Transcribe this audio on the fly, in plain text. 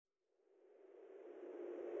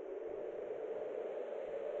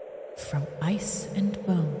From ice and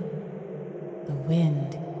bone, the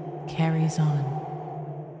wind carries on.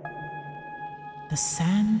 The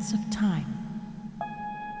sands of time,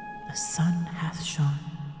 the sun hath shone.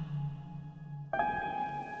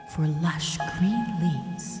 For lush green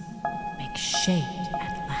leaves make shade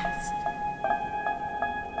at last,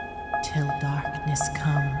 till darkness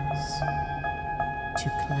comes to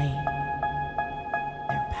claim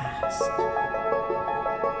their past.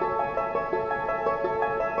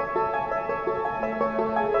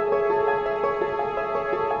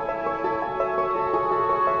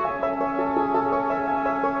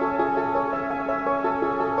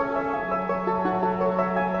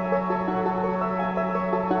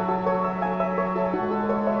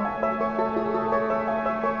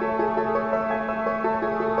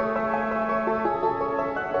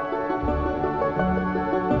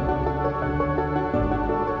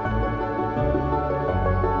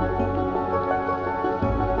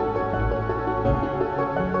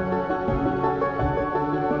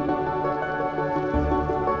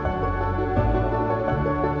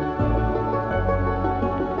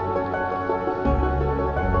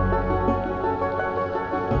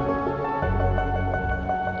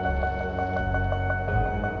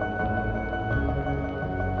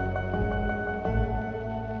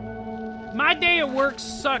 My day at work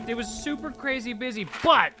sucked. It was super crazy busy,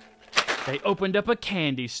 but they opened up a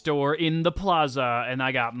candy store in the plaza, and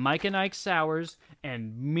I got Mike and Ike sours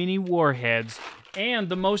and mini warheads. And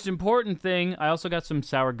the most important thing, I also got some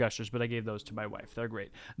sour gushers, but I gave those to my wife. They're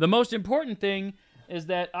great. The most important thing is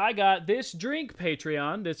that I got this drink,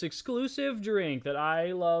 Patreon, this exclusive drink that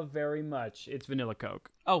I love very much. It's vanilla Coke.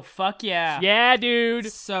 Oh, fuck yeah. Yeah, dude.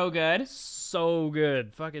 So good. So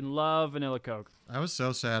good. Fucking love vanilla Coke. I was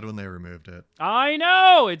so sad when they removed it. I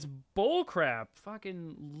know. It's bullcrap.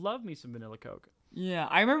 Fucking love me some vanilla Coke. Yeah,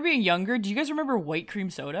 I remember being younger. Do you guys remember white cream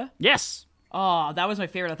soda? Yes. Oh, that was my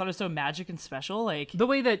favorite. I thought it was so magic and special. Like The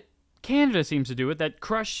way that Canada seems to do it, that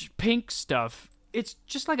Crush Pink stuff, it's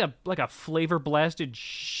just like a flavor blasted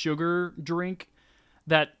sugar drink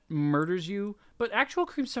that murders you. But actual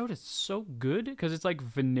cream soda is so good because it's like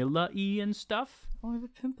vanilla-y and stuff. Oh, I have a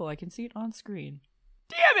pimple. I can see it on screen.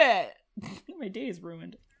 Damn it! My day is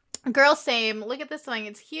ruined. Girl, same. Look at this thing.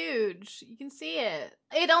 It's huge. You can see it.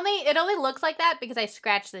 It only looks like that because I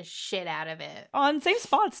scratched the shit out of it. On same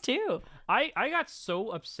spots too. I got so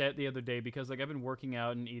upset the other day because like I've been working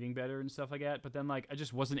out and eating better and stuff like that, but then like I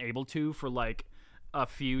just wasn't able to for like a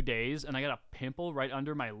few days, and I got a pimple right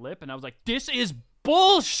under my lip, and I was like, this is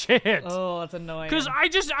bullshit. Oh, that's annoying. Because my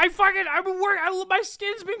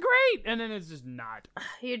skin's been great, and then it's just not.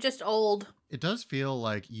 You're just old. It does feel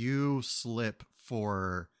like you slip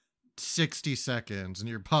for 60 seconds and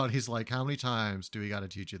your body's like, how many times do we got to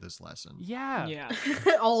teach you this lesson? Yeah. Yeah.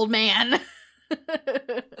 Old man.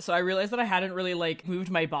 So I realized that I hadn't really like moved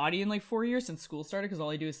my body in like 4 years since school started because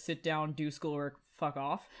all I do is sit down, do schoolwork, fuck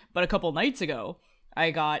off. But a couple nights ago,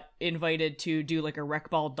 I got invited to do like a rec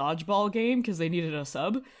ball dodgeball game because they needed a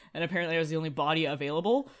sub, and apparently I was the only body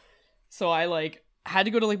available. So I like had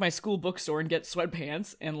to go to like my school bookstore and get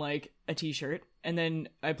sweatpants and like a t-shirt, and then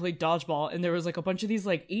I played dodgeball, and there was like a bunch of these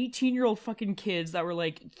like 18-year-old fucking kids that were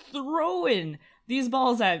like throwing these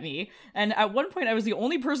balls at me, and at one point I was the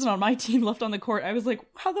only person on my team left on the court. I was like,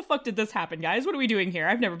 how the fuck did this happen, guys? What are we doing here?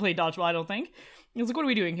 I've never played dodgeball, I don't think. I was like, what are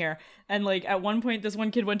we doing here? And like at one point this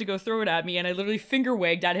one kid went to go throw it at me, and I literally finger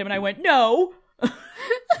wagged at him, and I went, no.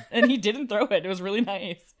 And he didn't throw it. It was really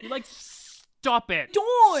nice. You're like, stop it.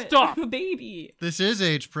 Don't Stop. I'm a baby. This is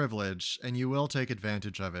age privilege, and you will take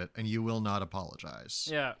advantage of it, and you will not apologize.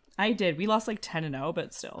 Yeah. I did. We lost like 10-0,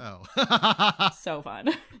 but still. Oh. So fun.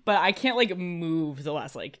 But I can't like move the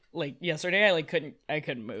last like yesterday I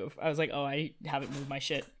couldn't move. I was like, oh, I haven't moved my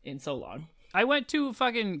shit in so long. I went to a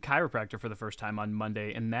fucking chiropractor for the first time on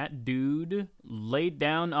Monday, and that dude laid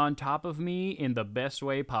down on top of me in the best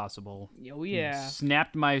way possible. Oh yeah. He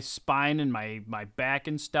snapped my spine and my back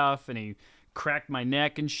and stuff, and he cracked my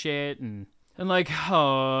neck and shit, and like,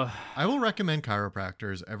 oh. I will recommend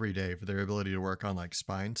chiropractors every day for their ability to work on like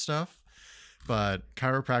spine stuff. But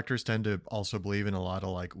chiropractors tend to also believe in a lot of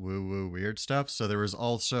like woo-woo weird stuff. So there was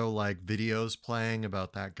also like videos playing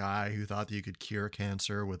about that guy who thought that you could cure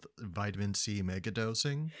cancer with vitamin C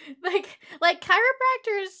megadosing. Like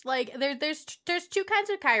chiropractors, like there's two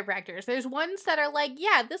kinds of chiropractors. There's ones that are like,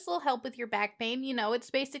 yeah, this will help with your back pain. You know,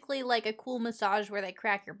 it's basically like a cool massage where they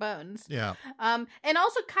crack your bones. Yeah. And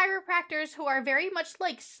also chiropractors who are very much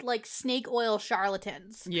like snake oil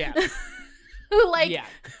charlatans. Yeah. who like, Yeah.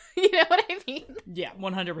 you know what I mean? Yeah,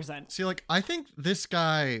 100%. See, like, I think this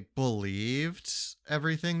guy believed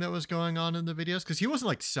everything that was going on in the videos because he wasn't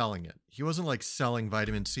like selling it. He wasn't like selling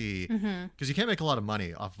vitamin C because you can't make a lot of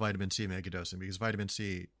money off vitamin C megadosing because vitamin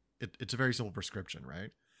C, it's a very simple prescription,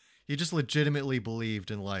 right? He just legitimately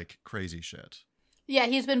believed in like crazy shit. Yeah,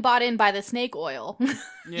 he's been bought in by the snake oil.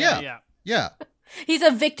 Yeah. Yeah. He's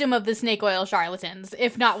a victim of the snake oil charlatans,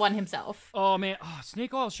 if not one himself. Oh man,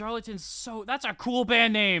 Snake Oil Charlatans. That's a cool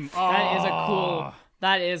band name.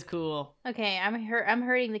 That is cool. Okay, I'm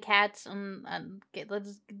hurting the cats.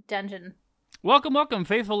 Let's dungeon. Welcome,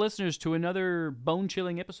 faithful listeners, to another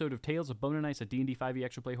bone-chilling episode of Tales of Bone and Ice, a D&D 5e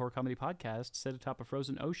actual play horror comedy podcast set atop a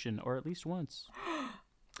frozen ocean, or at least once.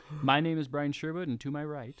 My name is Brian Sherwood, and to my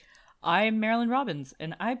right... I'm Marilyn Robbins,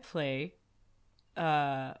 and I play...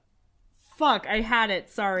 Fuck, I had it.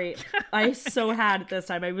 Sorry. I so had it this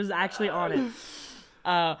time. I was actually on it.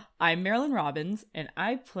 I'm Marilyn Robbins, and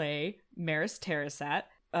I play Maris Terrasat.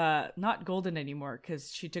 Not golden anymore,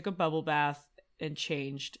 because she took a bubble bath and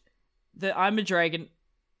changed. I'm a dragon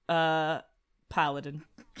paladin.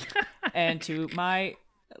 And to my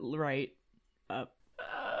right...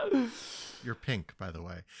 You're pink, by the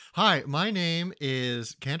way. Hi, my name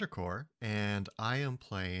is Candercore, and I am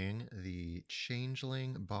playing the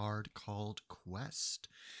changeling bard called Quest,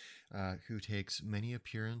 who takes many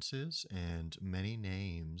appearances and many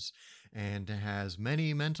names, and has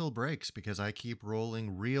many mental breaks because I keep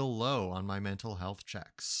rolling real low on my mental health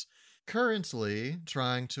checks. Currently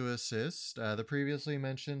trying to assist the previously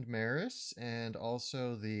mentioned Maris, and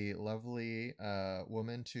also the lovely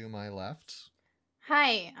woman to my left.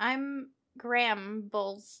 Hi, I'm Graham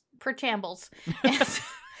Perchambles. And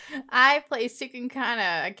I play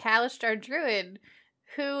Sukunkana, a Kalishtar druid,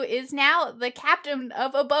 who is now the captain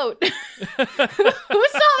of a boat. Who saw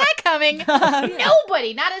that coming?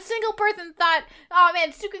 Nobody. Not a single person thought, oh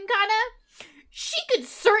man, Sukunkana, she could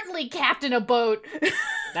certainly captain a boat.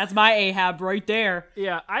 That's my Ahab right there.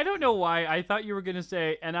 Yeah, I don't know why. I thought you were going to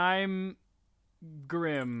say, and I'm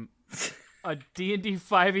Grim, a D&D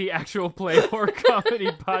 5e actual play horror comedy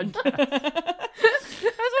podcast. That's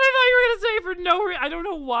what I thought you were going to say for no reason. I don't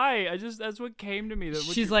know why. That's what came to me.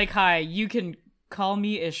 She's like, hi, you can call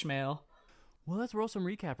me Ishmael. Well, let's roll some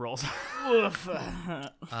recap rolls.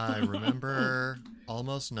 I remember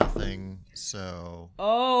almost nothing, so...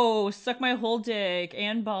 Oh, suck my whole dick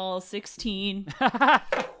and ball 16.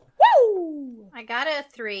 Woo! I got a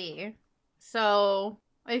 3. So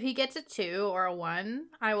if he gets a 2 or a 1,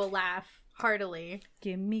 I will laugh heartily.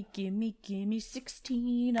 Gimme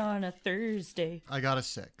 16 on a Thursday. I got a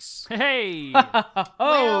 6. Hey!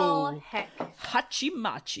 Well, heck. Hachi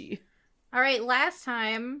machi. All right, last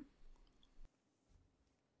time,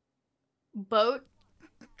 Boat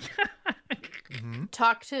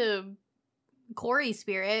talked to Corey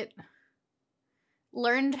Spirit,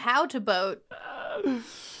 learned how to boat.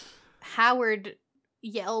 Howard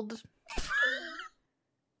yelled,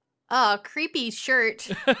 creepy shirt,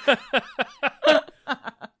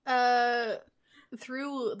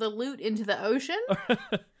 threw the loot into the ocean.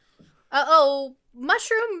 Uh-oh,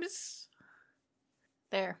 mushrooms.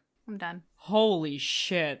 There, I'm done. Holy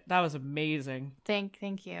shit, that was amazing. Thank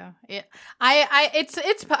you.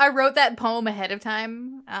 I wrote that poem ahead of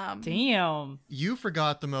time. Damn. You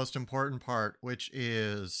forgot the most important part, which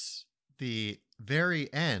is the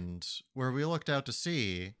very end where we looked out to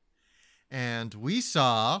sea and we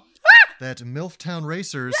saw that Milftown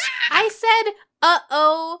Racers... I said,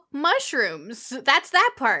 uh-oh, mushrooms. That's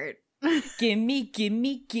that part. Gimme a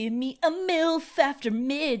MILF after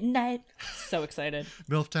midnight. So excited.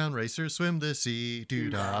 Milftown Racers swim the sea,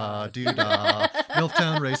 doo-dah, doo-dah.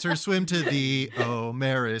 Milftown Racers swim to thee, oh,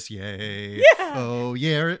 Maris, yay. Yeah. Oh,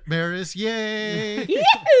 yeah, Maris, yay.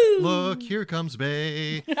 Yahoo! Look, here comes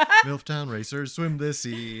Bay. Milftown Racers swim the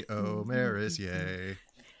sea, oh, Maris, yay.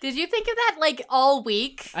 Did you think of that, like, all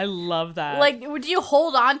week? I love that. Like, would you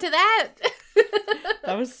hold on to that?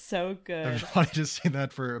 That was so good. I've wanted to say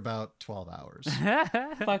that for about 12 hours.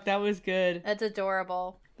 Fuck, that was good. That's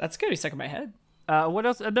adorable. That's gonna be stuck in my head. What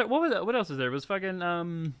else? What else is there? It was fucking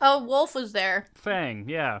Oh, Wolf was there. Fang.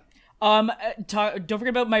 Yeah. Don't forget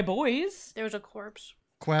about my boys. There was a corpse.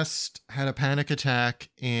 Quest had a panic attack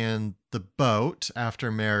in the boat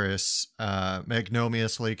after Maris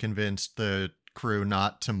magnanimously convinced the crew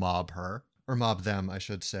not to mob her, or mob them, I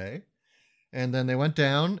should say. And then they went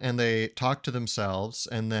down and they talked to themselves,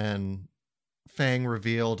 and then Fang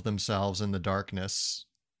revealed themselves in the darkness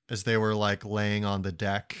as they were like laying on the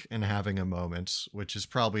deck and having a moment, which is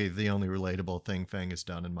probably the only relatable thing Fang has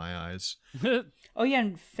done in my eyes. Oh yeah,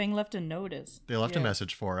 and Fang left a notice. They left a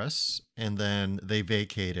message for us, and then they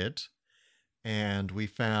vacated. and we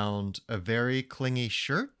found a very clingy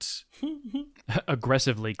shirt,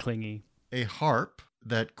 Aggressively clingy. a harp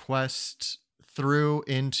that Quest threw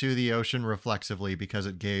into the ocean reflexively because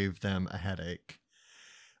it gave them a headache.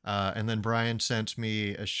 And then Brian sent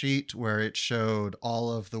me a sheet where it showed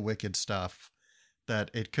all of the wicked stuff that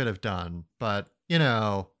it could have done. But, you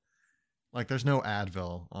know, like there's no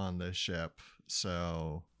Advil on this ship.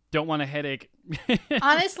 So Don't want a headache.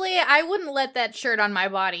 Honestly, I wouldn't let that shirt on my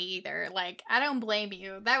body either. Like, I don't blame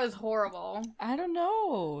you. That was horrible. I don't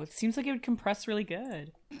know. It seems like it would compress really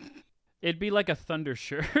good. It'd be like a thunder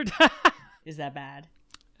shirt. Is that bad?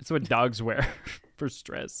 That's what dogs wear for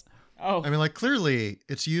stress. Oh, I mean, like, clearly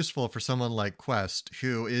it's useful for someone like Quest,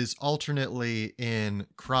 who is alternately in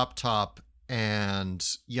crop top and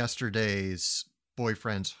yesterday's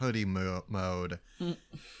boyfriend's hoodie mode,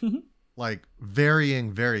 like,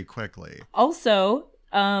 varying very quickly. also,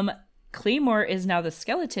 Claymore is now the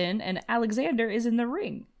skeleton, and Alexander is in the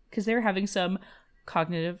ring because they're having some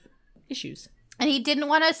cognitive issues. And he didn't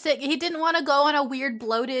want to sit. He didn't want to go on a weird,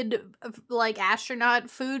 bloated, like astronaut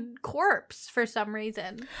food corpse for some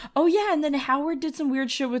reason. Oh yeah, and then Howard did some weird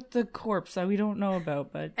shit with the corpse that we don't know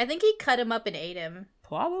about, but I think he cut him up and ate him.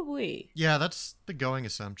 probably. Yeah, that's the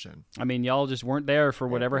assumption. I mean, y'all just weren't there for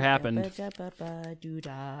whatever happened.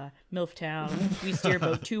 Milftown. We steer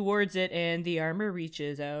about towards it, and the armor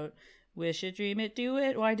reaches out. Wish it, dream it, do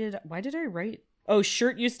it. Why did I write? Oh,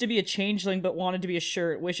 shirt used to be a changeling, but wanted to be a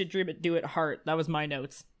shirt. Wish it, dream it, do it, heart. That was my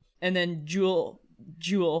notes. And then Jewel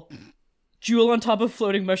on top of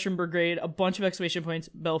floating mushroom brigade. A bunch of exclamation points.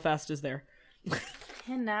 Belfast is there.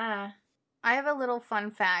 And I have a little fun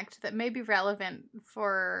fact that may be relevant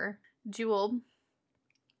for Jewel.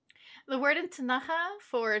 The word in Tanaha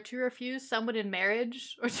for to refuse someone in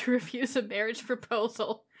marriage or to refuse a marriage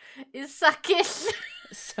proposal is sakish.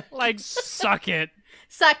 Like, suck it.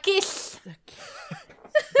 Sakish.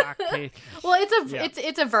 Suck it. Well, it's Yeah.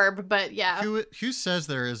 it's a verb, but yeah. Who says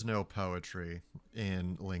there is no poetry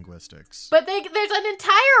in linguistics? But there's an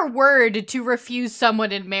entire word to refuse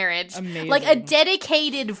someone in marriage. Amazing. Like a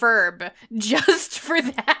dedicated verb just for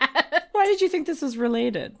that. Why did you think this was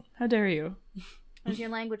related? How dare you? It was your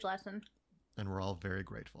language lesson. And we're all very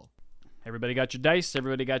grateful. Everybody got your dice.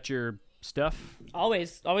 Everybody got your stuff.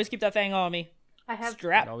 Always keep that thing on me. I have.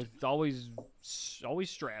 Strap. Always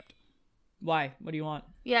strapped. Why? What do you want?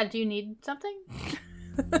 Yeah, do you need something?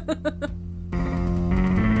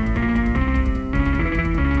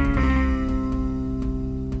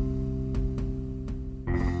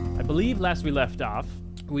 I believe last we left off,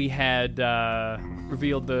 we had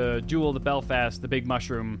revealed the Jewel, the Belfast, the big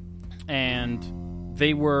mushroom, and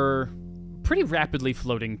they were pretty rapidly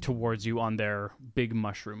floating towards you on their big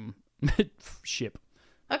mushroom ship.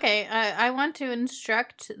 Okay, I want to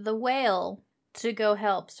instruct the whale to go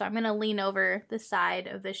help. So I'm going to lean over the side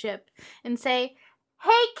of the ship and say,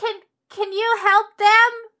 "Hey, can you help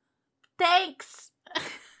them? Thanks."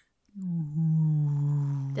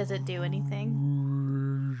 Does it do anything?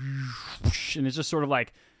 And it's just sort of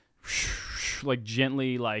like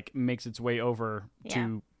gently like makes its way over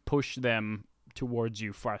to push them towards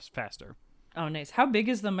you faster. Oh, nice. How big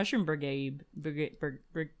is the mushroom brigade?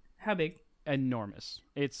 How big? Enormous.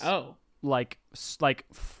 It's Oh. like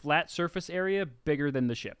flat surface area bigger than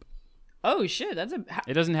the ship. Oh shit. That's a.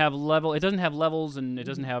 It doesn't have levels, and it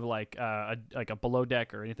doesn't have like a below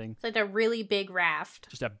deck or anything. It's like a really big raft.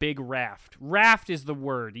 Just a big raft. Raft is the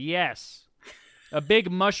word. Yes, a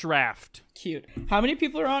big mush raft. Cute. How many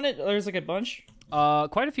people are on it? There's like a bunch.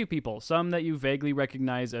 Quite a few people. Some that you vaguely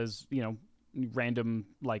recognize as random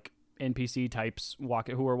like NPC types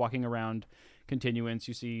who are walking around. Continuance.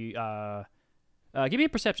 You see. Give me a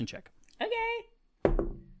perception check. Okay.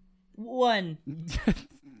 1.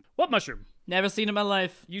 What mushroom? Never seen in my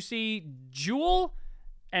life. You see Jewel,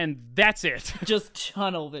 and that's it. Just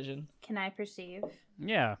tunnel vision. Can I perceive?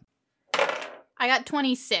 Yeah. I got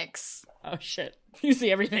 26. Oh shit. You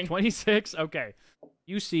see everything. 26? Okay.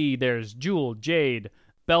 You see there's Jewel, Jade,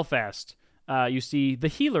 Belfast. You see the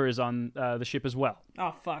healer is on the ship as well.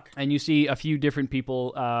 Oh fuck. And you see a few different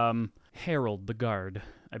people. Harold the guard,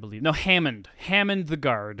 I believe. No, Hammond. Hammond the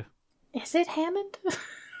guard. Is it Hammond?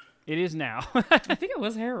 It is now. I think it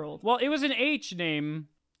was Harold. Well, it was an H name.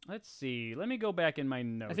 Let's see. Let me go back in my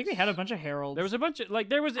notes. I think they had a bunch of Harolds. There was a bunch of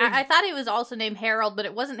there was. I thought it was also named Harold, but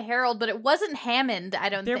it wasn't Harold, but it wasn't Hammond, I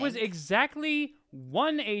don't there think. was exactly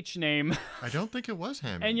one H name, I don't think it was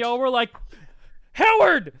Hammond. and y'all were like,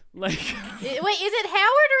 Howard. Like, Wait, is it Howard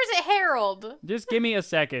or is it Harold? just give me a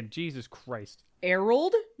second. Jesus Christ.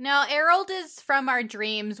 Errol? No, Errol is from our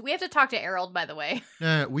dreams. We have to talk to Errol, by the way.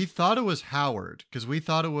 We thought it was Howard because we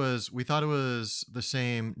thought it was the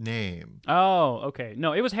same name. Oh, okay.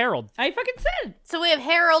 No, it was Harold. I fucking said. So we have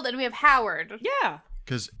Harold and we have Howard. Yeah.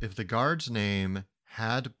 Because if the guard's name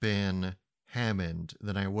had been Hammond,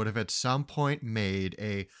 then I would have at some point made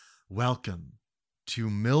a welcome to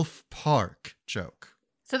MILF Park joke.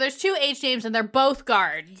 So there's 2 H names and they're both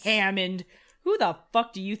guards. Hammond. Who the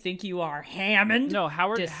fuck do you think you are, Hammond? No,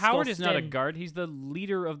 Howard is not a Disgusting. guard. He's the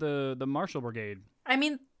leader of the Marshal Brigade. I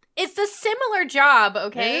mean, it's a similar job,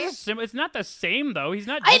 okay? It's not the same though. He's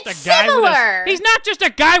not just It's a guy similar! He's not just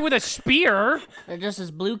a guy with a spear. They're just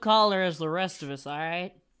as blue collar as the rest of us,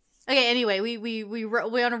 alright? Okay, anyway, we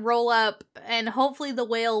want to roll up and hopefully the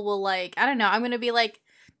whale will like, I don't know, I'm going to be like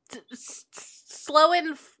slow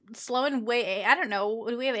and weigh. I don't know.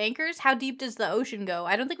 Do we have anchors? How deep does the ocean go?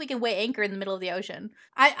 I don't think we can weigh anchor in the middle of the ocean.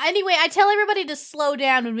 Anyway, I tell everybody to slow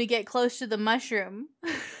down when we get close to the mushroom.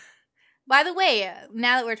 By the way,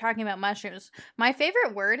 now that we're talking about mushrooms, my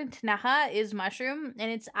favorite word in Tanaha is mushroom,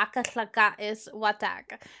 and it's akaslaka is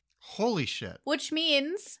watak, Holy shit. which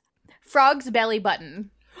means frog's belly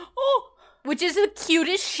button, Oh, which is the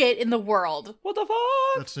cutest shit in the world. what the fuck?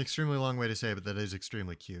 That's an extremely long way to say it, but that is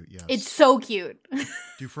extremely cute, yes. It's so cute.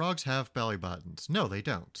 Do frogs have belly buttons? No, they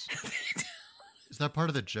don't. Is that part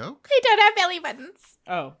of the joke? They don't have belly buttons.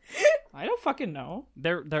 Oh, I don't fucking know.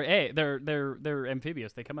 They're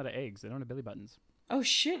amphibious. They come out of eggs. They don't have belly buttons. Oh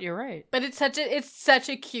shit, you're right. But it's such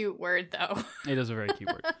a cute word though. It is a very cute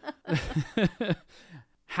word.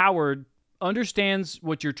 Howard understands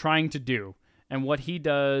what you're trying to do, and what he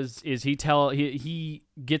does is he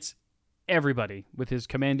gets everybody with his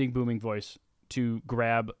commanding, booming voice to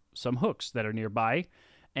grab some hooks that are nearby,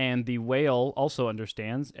 and the whale also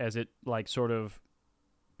understands as it like sort of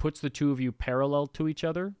puts the two of you parallel to each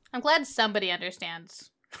other. I'm glad somebody understands.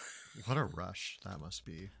 What a rush that must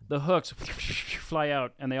be. The hooks fly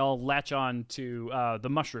out, and they all latch on to the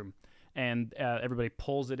mushroom, and everybody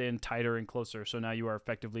pulls it in tighter and closer. So now you are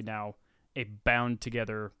effectively now a bound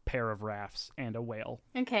together pair of rafts and a whale.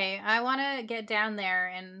 Okay, I want to get down there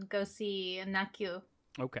and go see Nakyu.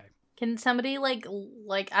 Okay. Can somebody like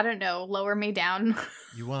I don't know, lower me down?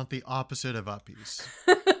 You want the opposite of uppies.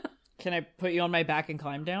 Can I put you on my back and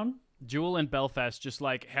climb down? Jewel and Belfast just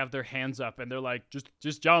like have their hands up, and they're like,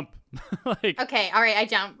 just jump. Like, Okay, all right, I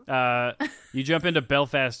jump. you jump into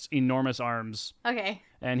Belfast's enormous arms, Okay.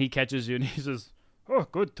 and he catches you, and he says, "Oh,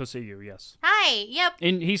 good to see you." Yes. Hi. Yep.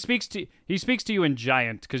 And he speaks to you in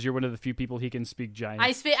Giant because you're one of the few people he can speak Giant.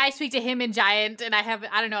 I speak to him in Giant, and I have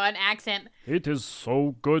I don't know an accent. It is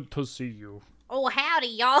so good to see you. Oh howdy,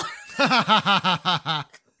 y'all.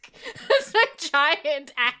 That's my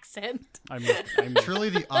Giant accent. I'm Truly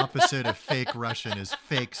the opposite of fake Russian is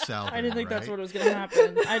fake Southern, I didn't think that's right? what was gonna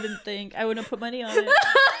happen. I didn't think. I wouldn't have put money on it. Well,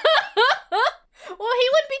 he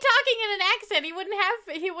wouldn't be talking in an accent.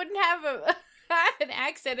 He wouldn't have an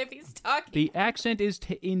accent if he's talking. The accent is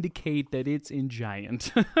to indicate that it's in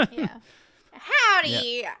Giant. Yeah.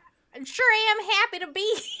 Howdy. I'm sure I am happy to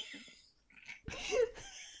be.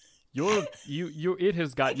 It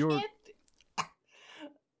has got your.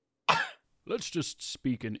 Let's just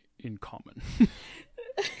speak in common.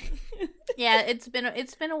 Yeah, it's been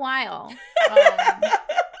a while.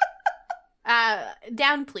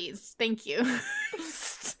 Down, please. Thank you.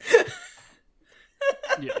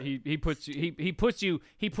 Yeah, he puts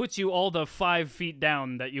you all the 5 feet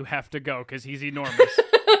down that you have to go because he's enormous.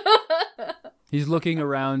 He's looking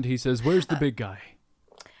around. He says, "Where's the big guy?"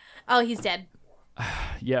 Oh, he's dead.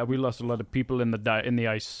 Yeah, we lost a lot of people in the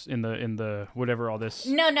ice in the whatever all this.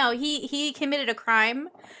 No, he committed a crime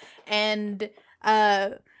and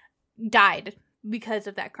died because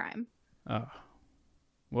of that crime.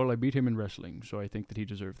 Well, I beat him in wrestling, so I think that he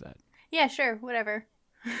deserved that. Yeah, sure, whatever.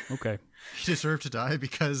 Okay. You deserve to die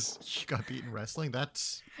because you got beaten wrestling?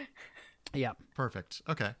 That's Yeah. perfect.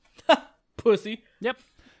 Okay. Pussy. Yep.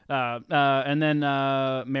 And then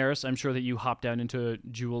Maris, I'm sure that you hop down into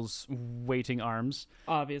Jewel's waiting arms.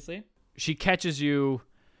 Obviously. She catches you,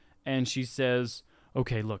 and she says,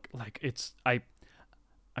 "Okay, look, like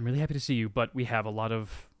I'm really happy to see you, but we have a lot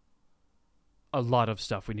of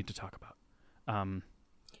stuff we need to talk about.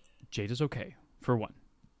 Jade is okay, for one.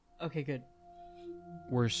 Okay, good.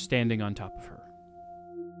 We're standing on top of her.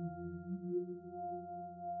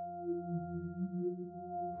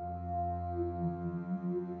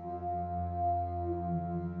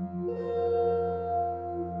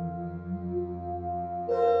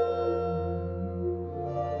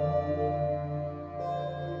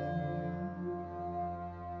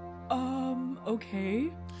 Okay.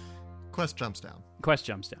 Quest jumps down. Quest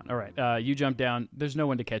jumps down. All right. You jump down. There's no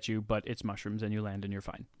one to catch you, but it's mushrooms, and you land, and you're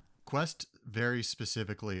fine. Quest very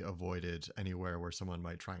specifically avoided anywhere where someone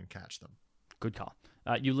might try and catch them. Good call.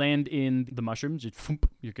 You land in the mushrooms.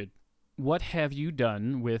 You're good. What have you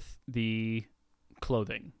done with the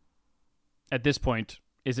clothing? At this point,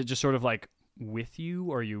 is it just sort of like with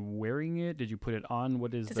you? Are you wearing it? Did you put it on?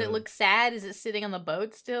 What is Does it look sad? Is it sitting on the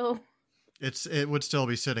boat still? It would still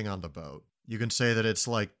be sitting on the boat. You can say that it's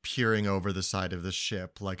like peering over the side of the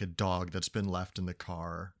ship like a dog that's been left in the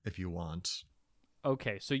car, if you want.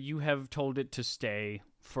 Okay, so you have told it to stay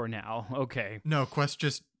for now. Okay. No, Quest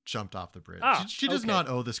just jumped off the bridge. Ah, she does okay. not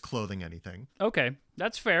owe this clothing anything. Okay,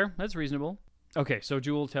 that's fair. That's reasonable. Okay, so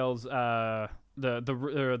Jewel tells the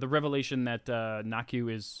revelation that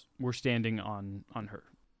Nakyu is we're standing on her.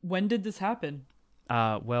 When did this happen?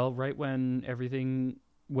 Well, right when everything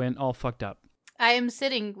went all fucked up. I am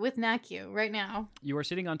sitting with Nakyu right now. You are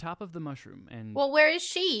sitting on top of the mushroom, and Well, where is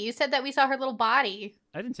she? You said that we saw her little body.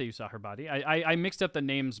 I didn't say you saw her body. I mixed up the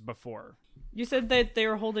names before. You said that they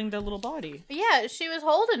were holding the little body. Yeah, she was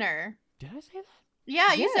holding her. Did I say that?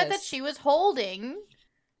 Yeah, you said that Yes. she was holding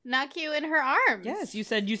Nakyu in her arms. Yes, you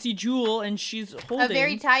said you see Jewel and she's holding. A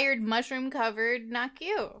very tired, mushroom-covered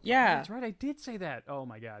Nakyu. Yeah. That's right. I did say that. Oh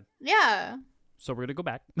my god. Yeah. So we're gonna go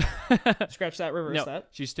back. Scratch that, reverse No, that.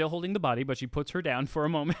 she's still holding the body, but she puts her down for a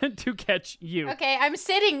moment to catch you. Okay, I'm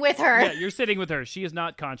sitting with her. Yeah, you're sitting with her. She is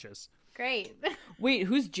not conscious. Great. Wait,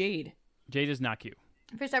 who's Jade? Jade is not you.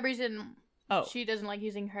 For some reason, Oh, she doesn't like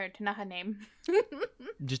using her Tanaha name.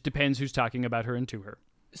 Just depends who's talking about her and to her.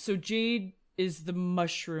 so Jade is the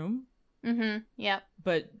mushroom, Mm-hmm. Yep.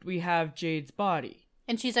 but we have Jade's body.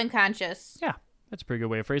 And she's unconscious. Yeah, that's a pretty good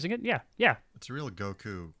way of phrasing it. Yeah. It's a real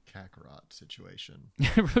Goku Kakarot situation.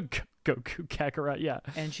 Goku Kakarot, yeah.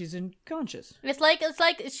 And she's unconscious. It's like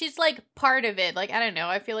she's like part of it. Like I don't know.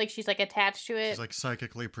 I feel like she's like attached to it. She's like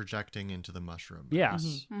psychically projecting into the mushroom. Yeah.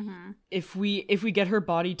 Mm-hmm. If we get her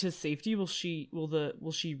body to safety, will she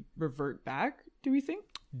revert back, do we think?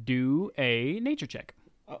 Do a nature check.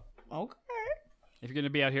 Oh, okay. If you're going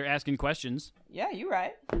to be out here asking questions, Yeah, you're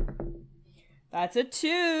right. That's a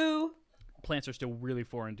 2. plants are still really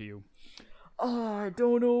foreign to you. Oh, I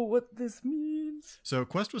don't know what this means. So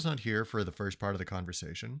Quest was not here for the first part of the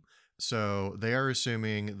conversation. So they are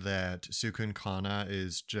assuming that Sukun Kana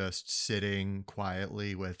is just sitting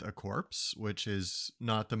quietly with a corpse, which is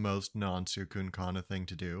not the most non-Sukun Kana thing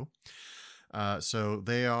to do. So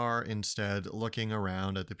they are instead looking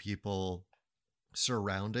around at the people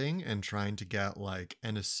surrounding and trying to get like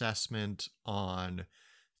an assessment on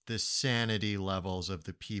the sanity levels of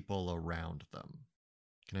the people around them.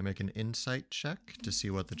 Can I make an insight check to see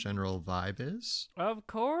what the general vibe is? Of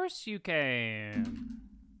course you can.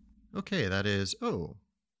 Okay, that is... Oh,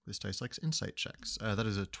 this dice likes insight checks. That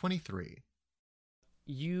is a 23.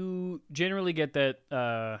 You generally get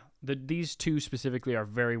that these two specifically are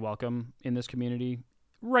very welcome in this community.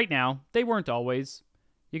 Right now, they weren't always.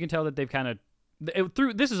 You can tell that they've kind of...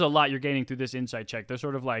 through this is a lot you're gaining through this insight check. They're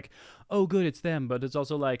sort of like, oh, good, it's them. But it's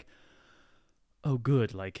also like, oh,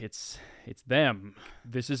 good, like it's them.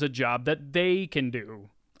 This is a job that they can do.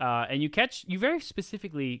 And you very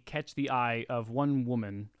specifically catch the eye of one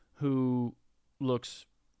woman who looks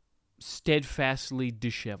steadfastly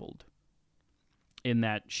disheveled, in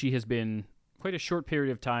that she has been, quite a short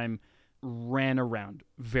period of time, ran around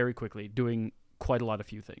very quickly, doing quite a lot of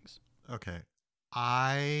few things. Okay.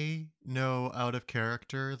 I know out of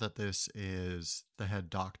character that this is the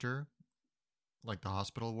head doctor, like the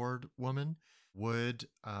hospital ward woman. Would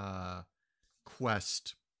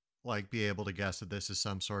Quest like be able to guess that this is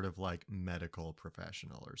some sort of like medical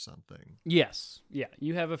professional or something? Yes, yeah.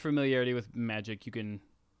 You have a familiarity with magic. You can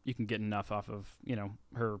get enough off of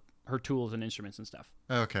her tools and instruments and stuff.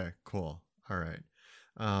 Okay, cool. All right.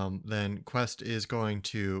 Then Quest is going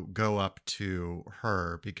to go up to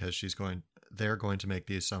her because they're going to make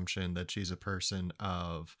the assumption that she's a person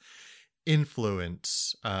of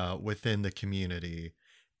influence within the community,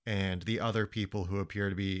 and the other people who appear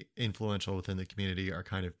to be influential within the community are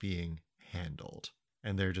kind of being handled.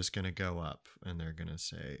 And they're just going to go up and they're going to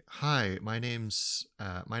say, "Hi, my name's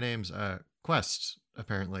Quest,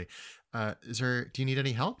 apparently. Do you need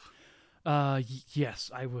any help?" Yes,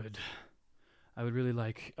 I would. I would really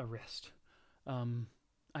like a rest.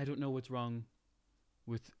 I don't know what's wrong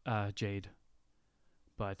with Jade,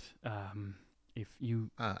 but if you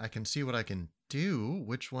I can see what I can do.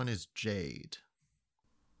 Which one is Jade?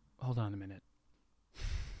 hold on a minute.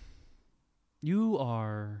 You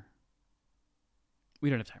are... We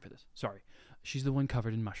don't have time for this. Sorry. She's the one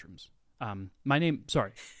covered in mushrooms. My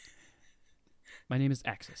My name is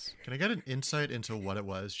Axis. Can I get an insight into what it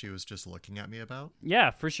was she was just looking at me about?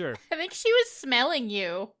 Yeah, for sure. I think she was smelling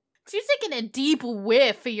you. She was taking a deep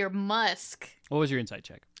whiff of your musk. What was your insight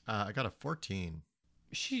check? I got a 14.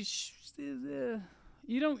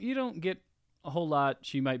 You don't get a whole lot.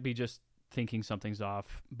 She might be just thinking something's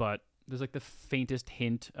off, but there's like the faintest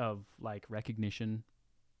hint of like recognition.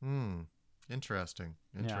 Interesting.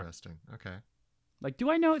 Okay. Like,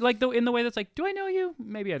 do I know? Like, though, in the way that's like, do I know you?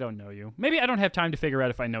 Maybe I don't know you. Maybe I don't have time to figure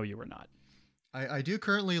out if I know you or not. I do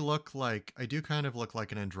currently look like, I do kind of look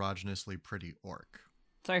like an androgynously pretty orc.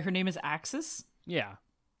 Sorry, her name is Axis? Yeah,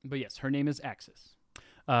 but yes, her name is Axis.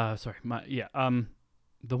 Sorry,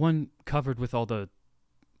 the one covered with all the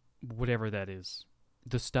whatever that is,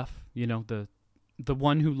 the stuff. You know, the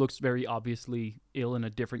one who looks very obviously ill in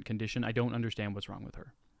a different condition. I don't understand what's wrong with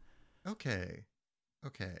her. Okay.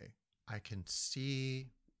 I can see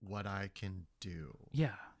what I can do.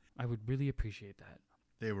 Yeah, I would really appreciate that.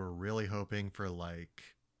 They were really hoping for like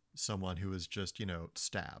someone who was just,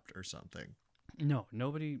 stabbed or something. No,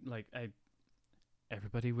 nobody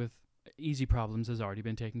everybody with easy problems has already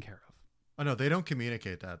been taken care of. Oh no, they don't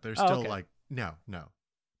communicate that. They're still okay. like, no.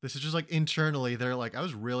 This is just like internally. They're like, I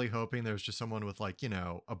was really hoping there was just someone with like,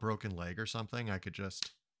 a broken leg or something. I could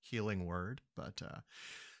just healing word, but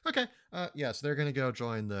okay. Yes, they're going to go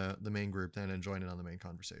join the main group then and join in on the main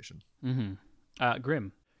conversation. Mm-hmm.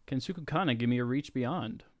 Grim, can Sukukana give me a reach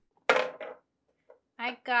beyond?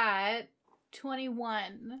 I got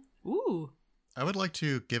 21. Ooh. I would like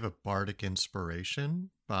to give a bardic inspiration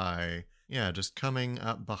by, just coming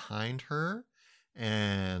up behind her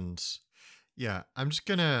and I'm just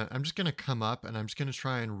gonna come up and I'm just gonna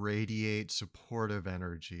try and radiate supportive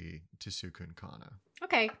energy to Sukun Kana.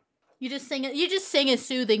 Okay. You just sing a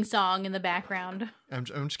soothing song in the background. I'm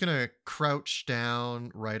just gonna crouch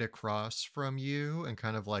down right across from you and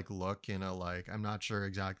kind of like look, like I'm not sure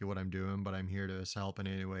exactly what I'm doing, but I'm here to help in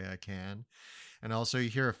any way I can. And also you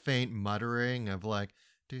hear a faint muttering of like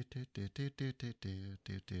do do do do do do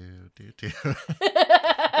do do do do.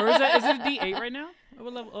 Or is it a D8 right now?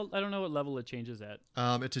 What level? I don't know what level it changes at.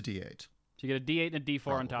 It's a D8. So you get a D8 and a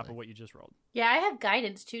D4 on top Probably. of what you just rolled. Yeah, I have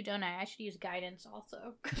guidance too, don't I? I should use guidance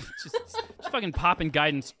also. just fucking popping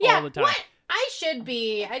guidance Yeah, all the time. what? I should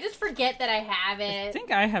be. I just forget that I have I it.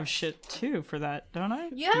 think I have shit too for that, don't I?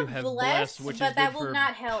 You have bless, which but is that good will for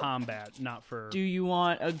not help. combat, not for. Do you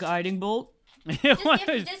want a guiding bolt? Here,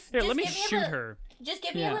 just let give me me a shoot little- her. Just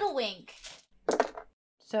give me Yeah. a little wink.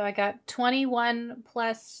 So I got 21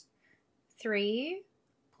 plus 3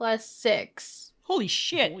 plus 6. Holy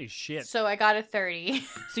shit. Holy shit! So I got a 30.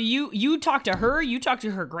 So you talk to her, you talk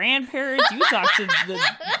to her grandparents, you talk to the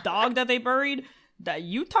dog that they buried. That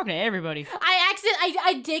you talk to everybody.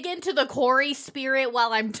 I dig into the Corey spirit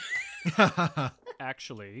while I'm...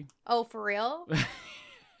 Actually, Oh, for real?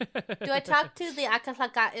 Do I talk to the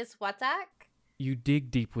Akasaka's Watak? you dig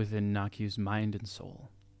deep within Nakyu's mind and soul.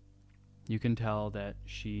 You can tell that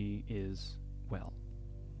she is well.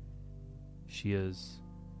 She is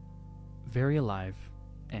very alive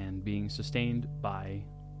and being sustained by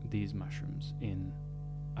these mushrooms in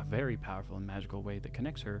a very powerful and magical way that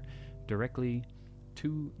connects her directly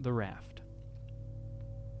to the raft.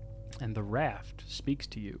 And the raft speaks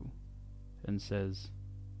to you and says,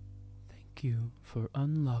 "Thank you for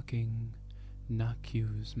unlocking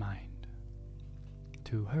Nakyu's mind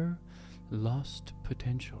to her lost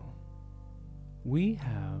potential. We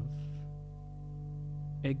have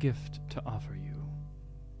a gift to offer you,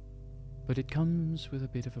 but it comes with a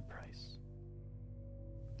bit of a price.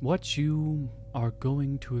 What you are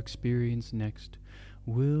going to experience next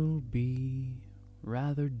will be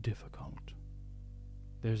rather difficult.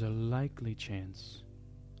 There's a likely chance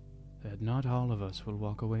that not all of us will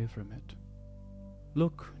walk away from it.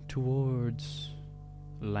 Look towards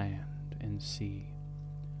land and sea.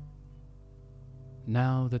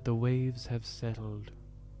 Now that the waves have settled,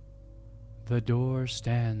 the door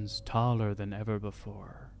stands taller than ever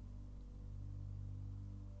before."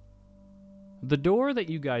 The door that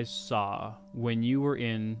you guys saw when you were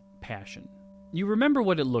in Passion, you remember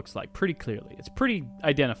what it looks like pretty clearly. It's pretty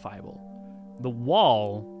identifiable. The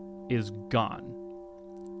wall is gone.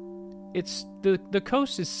 It's the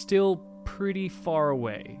coast is still pretty far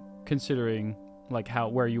away, considering like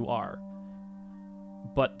where you are.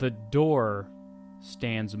 But the door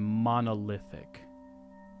stands monolithic,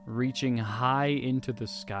 reaching high into the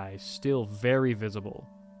sky, still very visible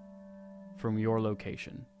from your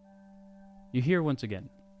location. You hear once again,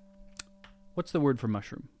 what's the word for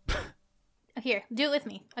mushroom? Here, do it with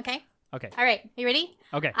me, okay? Okay. All right, you ready?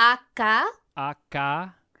 Okay. Aka,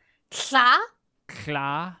 Aka, Kla,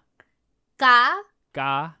 kla, Ga,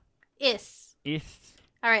 ga, Is. Is.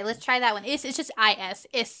 All right, let's try that one. It's just is.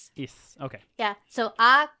 Is. Is. Okay. Yeah. So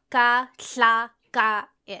akasaka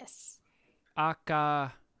is.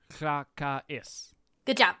 Aka hraka is.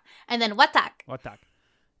 Good job. And then watak. Watak.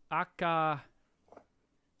 Aka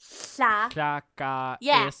Sla. hraka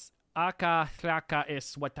Yeah. is. Aka hraka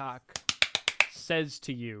is watak. Says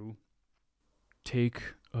to you, take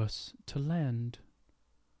us to land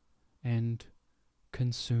and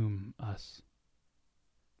consume us.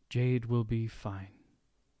 Jade will be fine.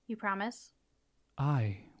 You promise?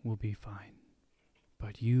 I will be fine.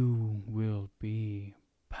 But you will be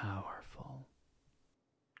powerful.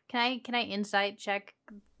 Can I insight check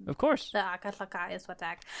Of course. the akasaka is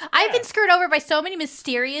watak? I've been screwed over by so many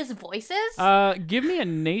mysterious voices. Give me a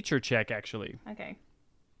nature check, actually. Okay.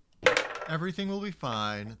 Everything will be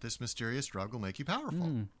fine. This mysterious drug will make you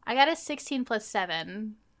powerful. I got a 16 plus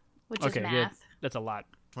 7, which Okay, is good. math. That's a lot.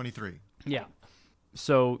 23. Yeah.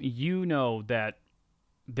 So you know that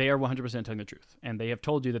they are 100% telling the truth, and they have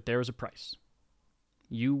told you that there is a price.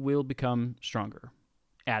 You will become stronger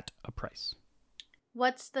at a price.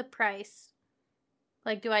 What's the price?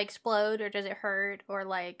 Like, do I explode or does it hurt? Or,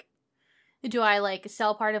 like, do I, like,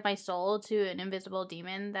 sell part of my soul to an invisible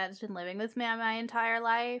demon that's been living with me my entire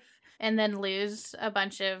life and then lose a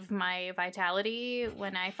bunch of my vitality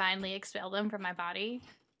when I finally expel them from my body?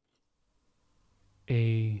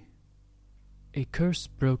 A curse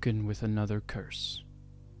broken with another curse.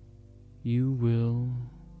 You will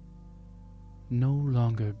no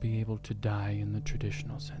longer be able to die in the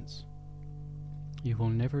traditional sense. You will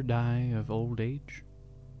never die of old age,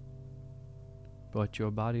 but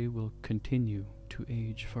your body will continue to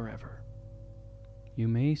age forever. You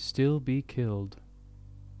may still be killed,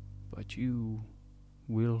 but you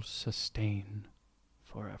will sustain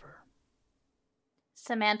forever.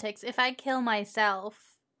 Semantics. If I kill myself,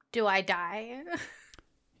 do I die?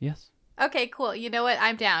 Yes? Okay, cool. You know what?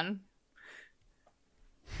 I'm down.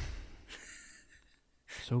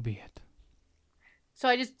 So be it. So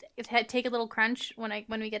I just take a little crunch when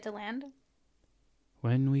we get to land?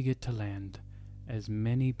 When we get to land, as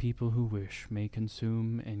many people who wish may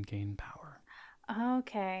consume and gain power.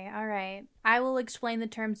 Okay, all right. I will explain the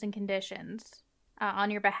terms and conditions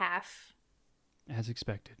on your behalf. As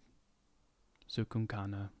expected.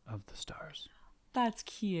 Sukunkana of the stars. That's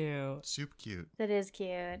cute. Super cute. That is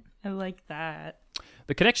cute. I like that.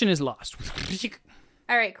 The connection is lost.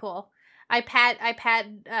 All right, cool. I pat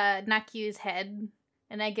Nakyu's head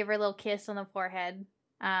and I give her a little kiss on the forehead.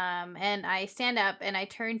 And I stand up and I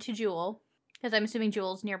turn to Jewel because I'm assuming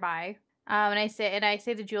Jewel's nearby. And I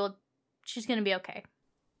say to Jewel, she's gonna be okay.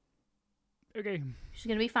 Okay. She's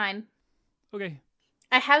gonna be fine. Okay.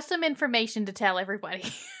 I have some information to tell everybody.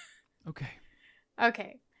 Okay.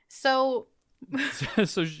 Okay, so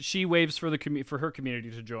So she waves for for her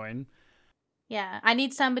community to join. yeah, I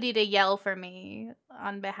need somebody to yell for me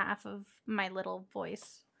on behalf of my little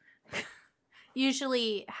voice.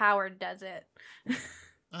 Usually Howard does it.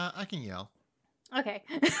 I can yell. Okay.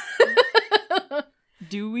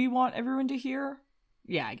 Do we want everyone to hear?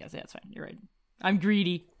 Yeah, I guess that's fine. You're right. I'm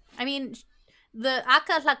greedy. I mean, the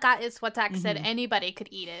Akasaka is Watak said anybody could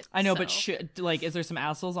eat it. I know, so. but is there some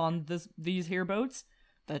assholes on these here boats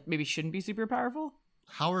that maybe shouldn't be super powerful?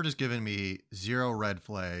 Howard has given me 0 red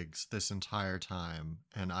flags this entire time,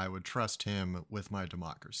 and I would trust him with my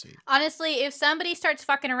democracy. Honestly, if somebody starts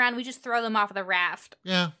fucking around, we just throw them off the raft.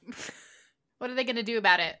 Yeah. What are they gonna do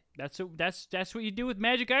about it? That's what you do with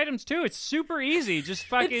magic items too. It's super easy. Just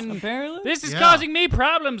fucking. Apparently. This is Yeah. causing me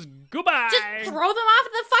problems. Goodbye. Just throw them off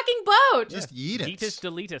the fucking boat. Just eat it. Deletus,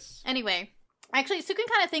 deletus. Anyway, actually, Sukun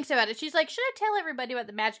kind of thinks about it. She's like, should I tell everybody about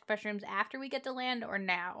the magic mushrooms after we get to land or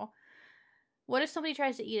now? What if somebody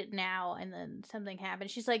tries to eat it now and then something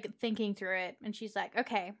happens? She's like thinking through it, and she's like,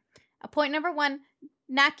 okay, point number 1,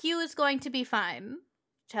 Nakyu is going to be fine,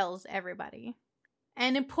 tells everybody.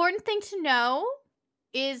 An important thing to know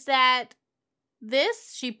is that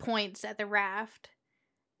this, she points at the raft,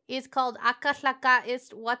 is called Akaslaka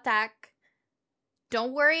ist Watak.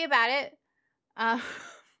 Don't worry about it.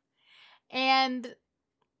 And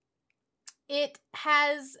it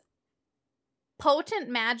has potent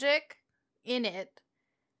magic in it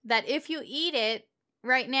that if you eat it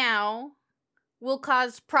right now will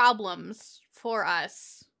cause problems for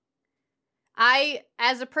us. I,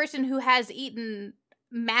 as a person who has eaten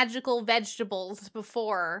magical vegetables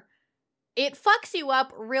before, it fucks you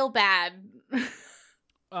up real bad.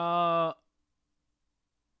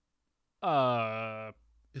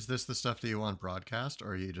 Is this the stuff that you want broadcast, or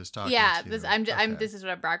are you just talking Yeah, to... this Okay. this is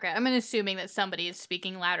what I'm broadcasting. I'm assuming that somebody is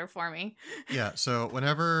speaking louder for me. Yeah, so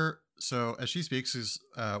whenever So as she speaks, is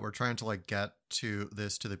we're trying to like get to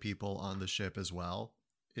the people on the ship as well,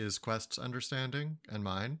 is Quest's understanding and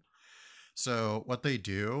mine. So what they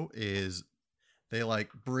do is they like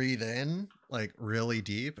breathe in like really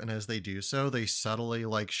deep, and as they do so, they subtly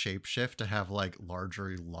like shapeshift to have like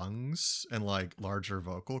larger lungs and like larger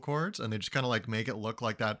vocal cords, and they just kind of like make it look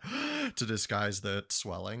like that to disguise the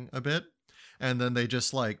swelling a bit. And then they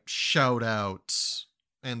just like shout out,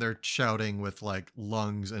 and they're shouting with like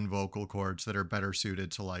lungs and vocal cords that are better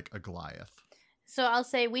suited to like a Goliath. So I'll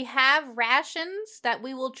say we have rations that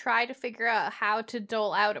we will try to figure out how to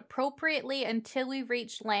dole out appropriately until we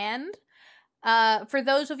reach land. For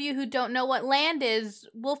those of you who don't know what land is,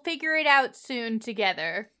 we'll figure it out soon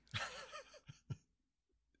together.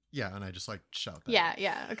 Yeah, and I just like shout that.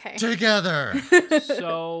 Yeah, okay. Together!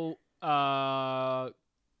 So,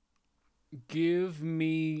 give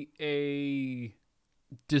me a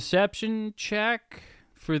deception check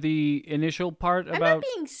for the initial part I'm about. not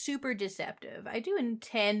being super deceptive. I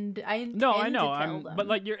intend No, I know. to tell them. But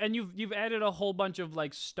like you've added a whole bunch of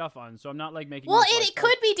like stuff on, so I'm not like making. Well, this, like, it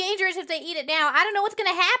could be dangerous if they eat it now. I don't know what's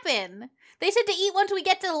gonna happen. They said to eat once we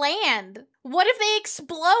get to land. What if they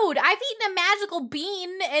explode? I've eaten a magical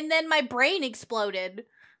bean and then my brain exploded.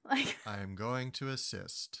 Like, I'm going to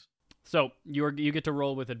assist. So you get to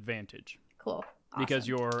roll with advantage cool. because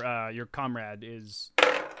Awesome. your comrade is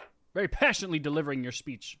very passionately delivering your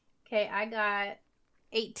speech. Okay, I got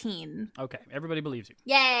 18. Okay, everybody believes you.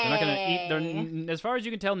 Yay! They're not gonna eat. As far as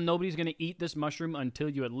you can tell, nobody's gonna eat this mushroom until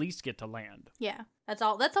you at least get to land. Yeah, that's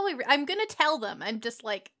all. That's all I'm gonna tell them. I'm just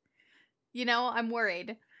like, I'm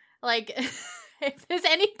worried. Like, if there's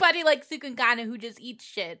anybody like Sukunkana who just eats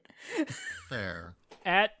shit. Fair.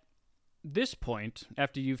 At this point,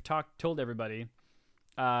 after you've told everybody,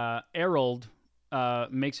 Errol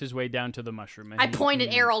makes his way down to the mushroom. And I point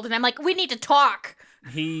at Errol and I'm like, we need to talk.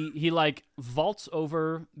 He like vaults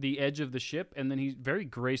over the edge of the ship, and then he very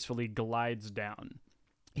gracefully glides down.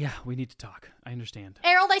 Yeah, we need to talk. I understand.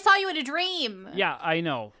 Errol, I saw you in a dream. Yeah, I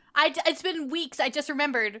know. It's been weeks. I just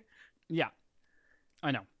remembered. Yeah,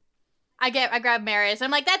 I know. I grab Maris.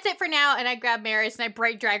 I'm like, that's it for now. And I grab Maris and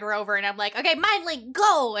I drag her over and I'm like, okay, mind link,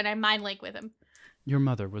 go. And I mind link with him. Your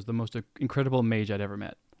mother was the most incredible mage I'd ever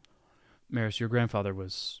met. Maris, your grandfather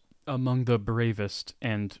was among the bravest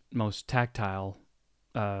and most tactile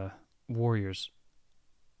warriors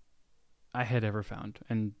I had ever found,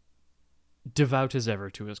 and devout as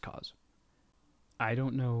ever to his cause. I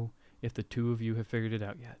don't know if the two of you have figured it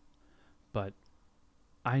out yet, but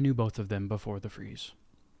I knew both of them before the freeze.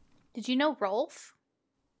 Did you know Rolf?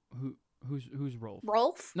 Who's Rolf?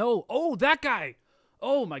 Rolf? No, oh, that guy!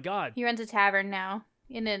 Oh my god. He runs a tavern now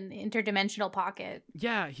in an interdimensional pocket.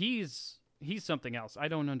 Yeah, he's something else. I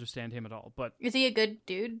don't understand him at all, but Is he a good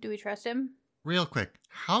dude? Do we trust him? Real quick,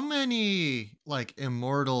 how many like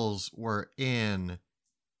immortals were in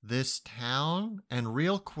this town? And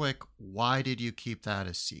real quick, why did you keep that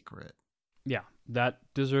a secret? yeah, that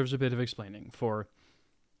deserves a bit of explaining. For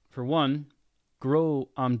one, Gro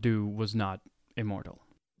Amdu was not immortal.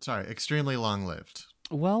 Sorry, extremely long-lived.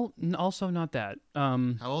 Well, also not that.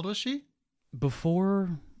 How old was she?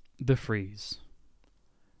 Before the freeze,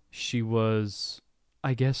 she was,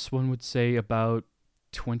 I guess one would say, about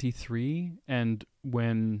 23, and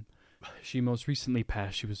when she most recently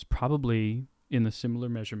passed, she was probably, in the similar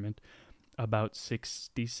measurement, about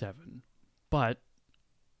 67. But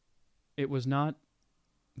it was not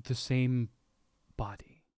the same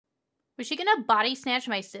body. Was she gonna body snatch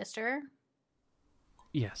my sister?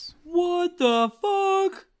 Yes. What the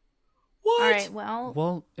fuck? What? Alright, well,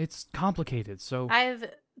 Well, it's complicated, so I have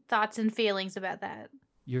thoughts and feelings about that.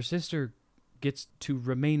 your sister gets to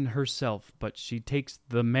remain herself, but she takes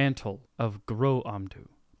the mantle of Gro Amdu.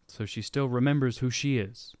 So she still remembers who she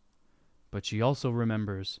is, but she also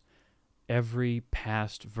remembers every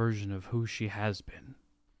past version of who she has been.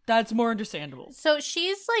 That's more understandable. So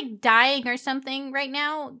she's like dying or something right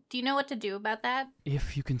now. Do you know what to do about that?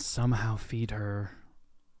 If you can somehow feed her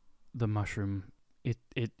the mushroom,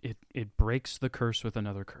 it breaks the curse with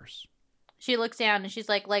another curse. She looks down and she's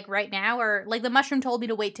like right now, or like the mushroom told me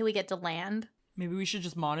to wait till we get to land. Maybe we should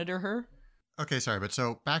just monitor her. Okay, sorry, but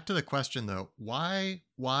so back to the question though. Why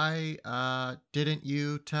didn't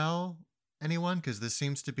you tell anyone? Because this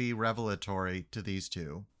seems to be revelatory to these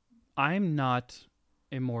two. I'm not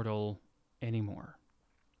immortal anymore.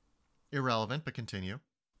 Irrelevant, but continue.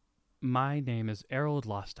 My name is Errol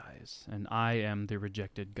Lost Eyes, and I am the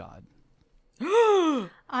rejected god.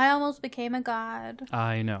 I almost became a god.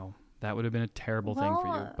 I know. That would have been a terrible thing for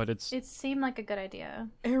you, Well, but it's... It seemed like a good idea.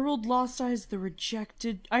 Harold Lost Eyes the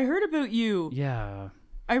Rejected. I heard about you. Yeah.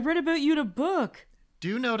 I read about you in a book.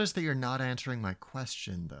 do notice that you're not answering my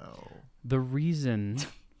question, though. The reason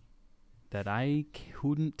that I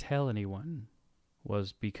couldn't tell anyone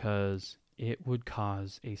was because it would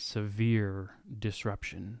cause a severe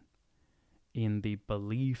disruption in the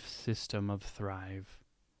belief system of Thrive.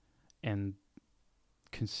 And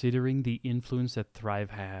considering the influence that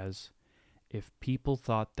Thrive has, if people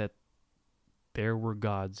thought that there were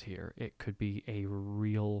gods here, it could be a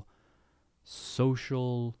real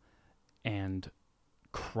social and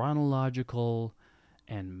chronological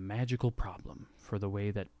and magical problem for the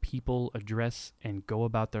way that people address and go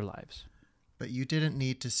about their lives. But you didn't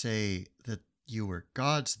need to say that you were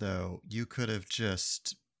gods, though. You could have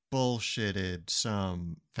just bullshitted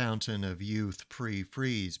some Fountain of Youth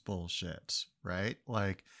pre-freeze bullshit, right?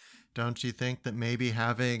 Like, don't you think that maybe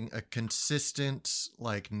having a consistent,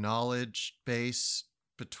 like, knowledge base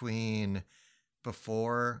between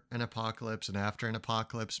before an apocalypse and after an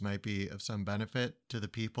apocalypse might be of some benefit to the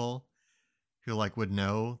people who, like, would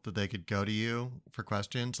know that they could go to you for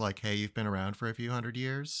questions like, hey, you've been around for a few hundred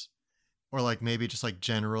years? Or, like, maybe just, like,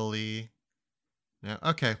 generally... Yeah,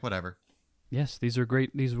 okay, whatever. Yes, these are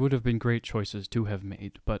great. These would have been great choices to have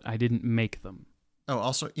made, but I didn't make them. Oh,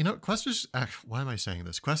 also, you know, Quest is... why am I saying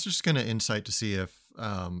this? Quest is going to insight to see if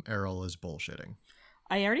Errol is bullshitting.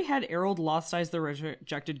 I already had Errol Lost Eyes the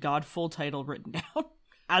Rejected God full title written down.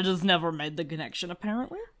 I just never made the connection,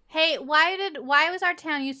 apparently. Hey, why was our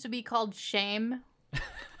town used to be called Shame?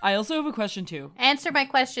 I also have a question, too. Answer my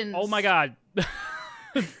questions. Oh my god.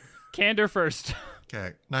 Candor first.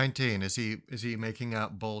 Okay, 19. Is he making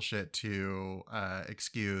up bullshit to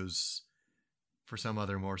excuse for some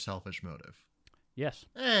other more selfish motive? Yes.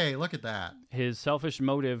 Hey, look at that. His selfish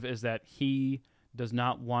motive is that he does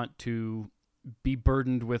not want to be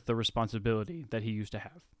burdened with the responsibility that he used to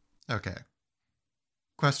have. Okay.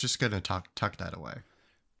 Quest just gonna tuck that away.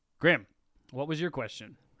 Grim, what was your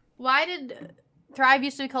question? Why did Thrive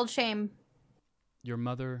used to be called Shame? Your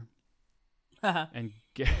mother and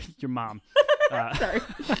your mom. Sorry.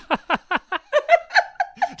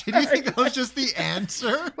 Did you think that was just the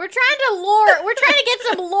answer? We're trying to get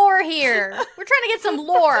some lore here. We're trying to get some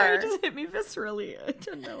lore. It just hit me viscerally. I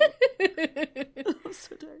don't know. I'm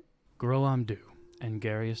so tired. Groamdu and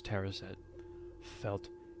Garius Terraset felt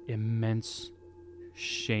immense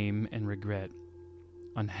shame and regret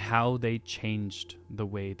on how they changed the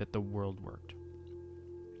way that the world worked.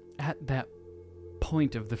 At that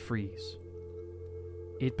point of the freeze,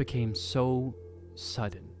 it became so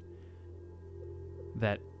sudden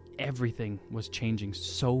that everything was changing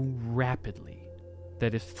so rapidly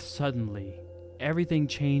that if suddenly everything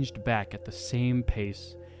changed back at the same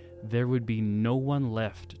pace, there would be no one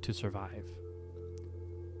left to survive.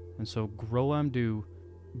 And so Groamdu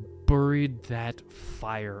buried that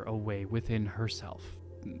fire away within herself,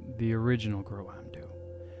 the original Groamdu,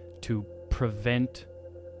 to prevent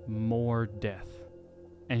more death.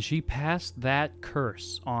 And she passed that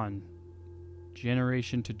curse on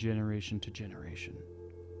generation to generation to generation.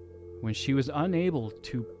 When she was unable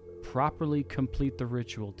to properly complete the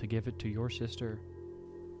ritual to give it to your sister,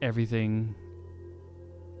 everything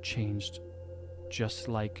changed just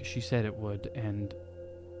like she said it would, and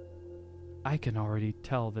I can already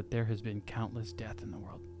tell that there has been countless death in the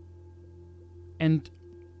world. And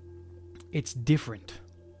it's different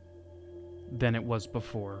than it was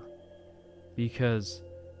before, because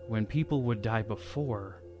when people would die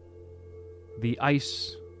before, the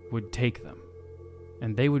ice would take them,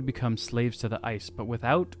 and they would become slaves to the ice. But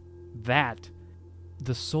without that,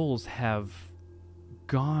 the souls have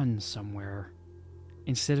gone somewhere.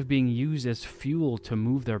 Instead of being used as fuel to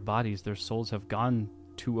move their bodies, their souls have gone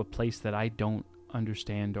to a place that I don't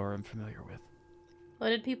understand or am familiar with. What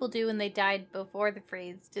did people do when they died before the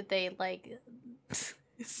freeze? Did they, like,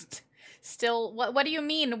 still... What do you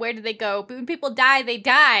mean? Where did they go? When people die, they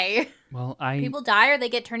die. Well, People die or they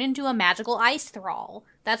get turned into a magical ice thrall.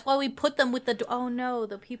 That's why we put them with the... Oh, no,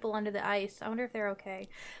 the people under the ice. I wonder if they're okay.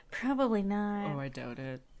 Probably not. Oh, I doubt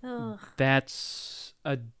it. Ugh. That's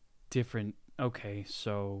a different... Okay,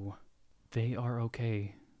 so they are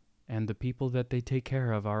okay. And the people that they take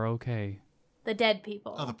care of are okay. The dead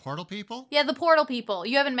people. Oh, the portal people? Yeah, the portal people.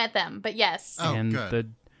 You haven't met them, but yes. Oh, and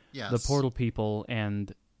good. Yes. the portal people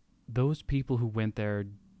and those people who went there,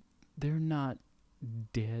 they're not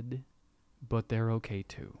dead, but they're okay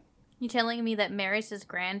too. You telling me that Maris's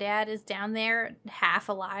granddad is down there half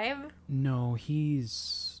alive? No,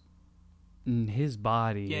 his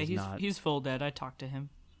body Yeah, is not he's full dead. I talked to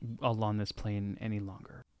him. along this plane any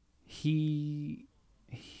longer. He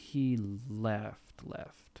left.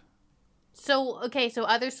 So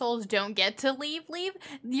other souls don't get to leave?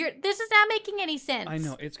 This is not making any sense. I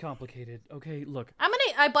know, it's complicated. Okay, look.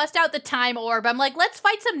 I bust out the time orb. I'm like, let's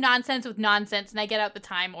fight some nonsense with nonsense, and I get out the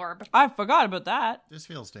time orb. I forgot about that. This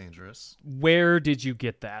feels dangerous. Where did you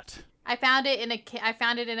get that? I found it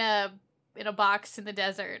in a box in the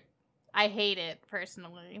desert. I hate it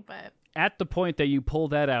personally, but At the point that you pull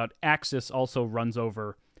that out, Axis also runs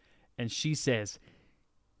over, and she says,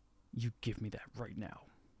 "You give me that right now.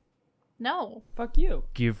 no. Fuck you.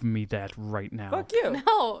 Give me that right now. Fuck you.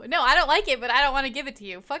 No, I don't like it, but I don't want to give it to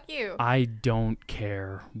you. Fuck you. I don't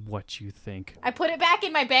care what you think." I put it back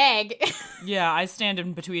in my bag. Yeah, I stand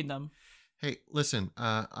in between them. Hey, listen,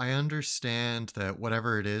 I understand that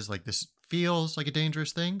whatever it is, like this feels like a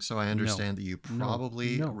dangerous thing, so I understand that you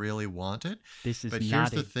probably No. really want it. This is But here's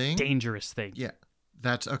not the a thing. dangerous thing. Yeah,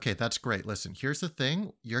 that's okay. That's great. Listen, here's the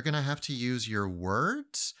thing. You're going to have to use your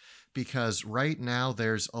words because right now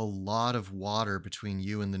there's a lot of water between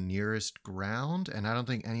you and the nearest ground, and I don't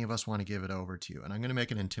think any of us want to give it over to you. And I'm going to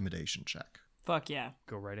make an intimidation check. Fuck yeah.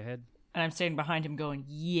 Go right ahead. And I'm standing behind him going,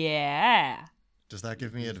 yeah. Does that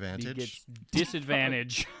give me He advantage? gets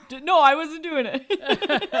disadvantage. No, I wasn't doing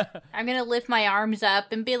it. I'm gonna lift my arms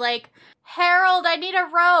up and be like, Harold, I need a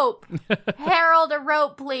rope. Harold, a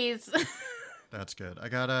rope, please. That's good. I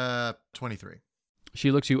got a 23.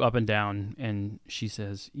 She looks you up and down, and she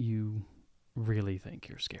says, "You really think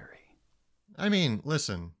you're scary?" I mean,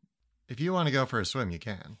 listen, if you want to go for a swim, you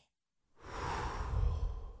can.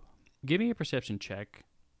 Give me a perception check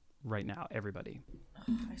right now, everybody.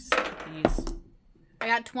 I suck at these. I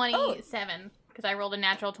got 27 because I rolled a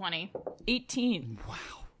natural 20. 18. Wow.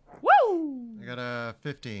 Woo! I got a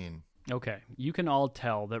 15. Okay, you can all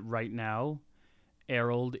tell that right now,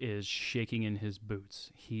 Harold is shaking in his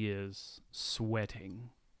boots. He is sweating.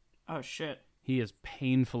 Oh, shit. He is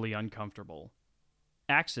painfully uncomfortable.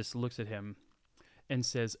 Axis looks at him and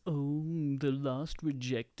says, "Oh, the lost,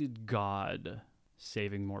 rejected god.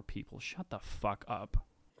 Saving more people. Shut the fuck up.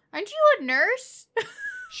 Aren't you a nurse?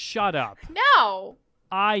 Shut up. No.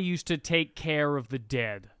 I used to take care of the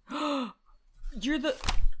dead. You're the...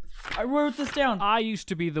 I wrote this down. I used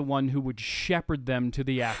to be the one who would shepherd them to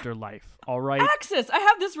the afterlife, all right? Axis! I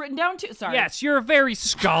have this written down too. Sorry. Yes, you're very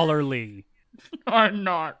scholarly. I'm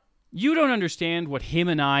not. You don't understand what him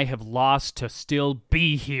and I have lost to still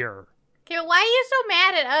be here. Okay, but why are you so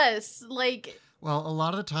mad at us? Like... Well, a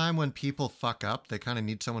lot of the time when people fuck up, they kind of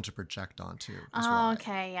need someone to project onto. Is Oh, why.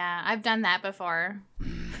 okay, yeah. I've done that before.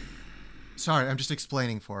 Sorry, I'm just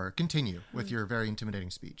explaining for her. Continue with your very intimidating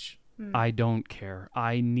speech. I don't care.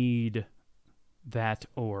 I need that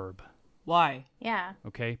orb, Why? Yeah.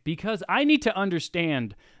 okay? Because I need to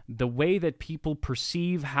understand the way that people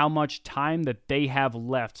perceive how much time that they have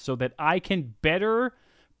left so that I can better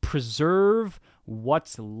preserve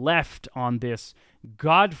what's left on this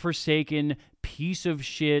godforsaken piece of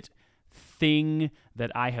shit thing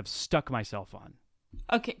that I have stuck myself on.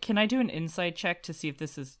 Okay, can I do an insight check to see if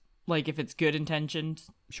this is, like, if it's good intentions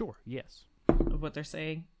Sure, yes. of what they're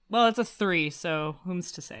saying? Well, it's a 3, so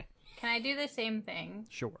whom's to say? Can I do the same thing?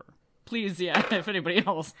 Sure. Please, yeah, if anybody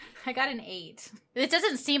else. I got an 8. This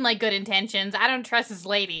doesn't seem like good intentions. I don't trust this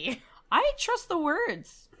lady. I trust the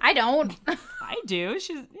words. I don't. I do.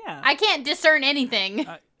 She's, yeah. I can't discern anything.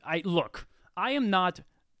 I look, I am not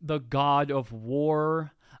the god of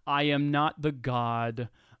war. I am not the god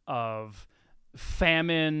of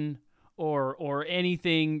famine or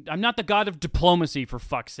anything. I'm not the god of diplomacy, for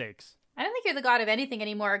fuck's sakes. I don't think you're the god of anything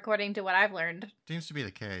anymore, according to what I've learned. Seems to be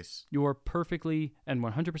the case. You're perfectly and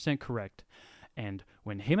 100% correct. And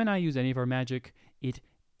when him and I use any of our magic, it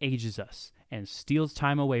ages us and steals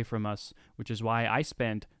time away from us, which is why I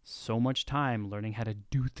spent so much time learning how to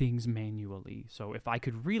do things manually. So if I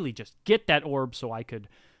could really just get that orb so I could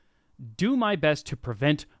do my best to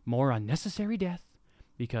prevent more unnecessary death,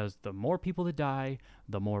 because the more people that die,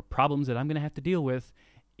 the more problems that I'm going to have to deal with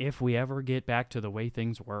if we ever get back to the way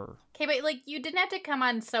things were. Okay, but like you didn't have to come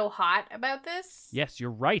on so hot about this. Yes, you're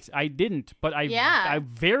right. I didn't, but Yeah. I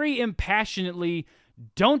very impassionately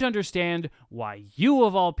don't understand why you,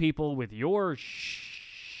 of all people, with your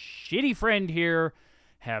shitty friend here,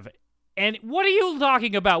 have... And what are you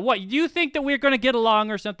talking about? What, do you think that we're going to get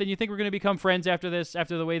along or something? You think we're going to become friends after this,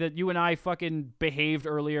 after the way that you and I fucking behaved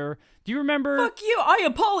earlier? Do you remember? Fuck you.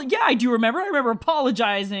 Yeah, I do remember. I remember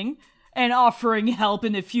apologizing and offering help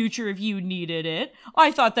in the future if you needed it.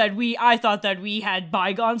 I thought that we had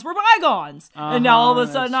bygones were bygones. And now all of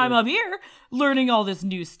a sudden that's I'm it. up here learning all this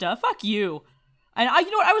new stuff. Fuck you. And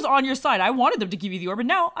you know what? I was on your side. I wanted them to give you the orb, and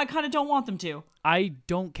now I kind of don't want them to. I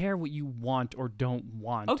don't care what you want or don't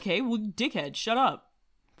want. Okay, well, dickhead, shut up.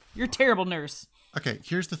 You're a terrible nurse. Okay,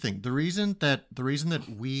 here's the thing. The reason that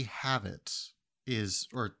we have it is,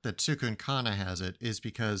 or that Sukun Kana has it, is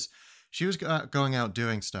because she was going out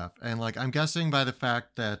doing stuff, and like I'm guessing by the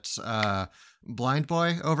fact that Blind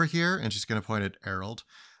Boy over here, and she's gonna point at Errol,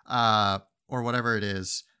 or whatever it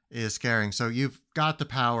is scaring. So you've got the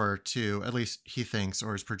power to, at least he thinks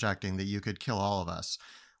or is projecting, that you could kill all of us,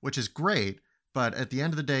 which is great. But at the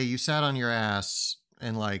end of the day, you sat on your ass,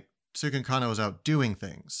 and like Sukun Kana was out doing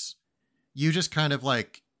things. You just kind of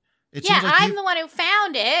like, it Yeah, seems like I'm the one who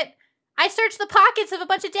found it. I searched the pockets of a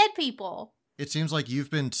bunch of dead people. it seems like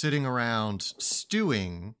you've been sitting around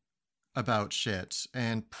stewing about shit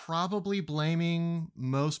and probably blaming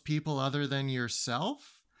most people other than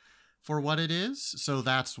yourself for what it is. So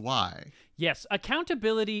that's why. Yes,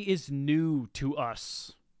 accountability is new to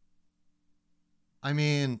us. I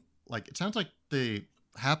mean, like, it sounds like the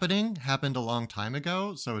happening happened a long time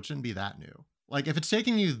ago, so it shouldn't be that new. Like, if it's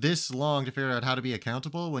taking you this long to figure out how to be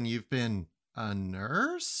accountable when you've been a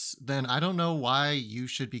nurse, then I don't know why you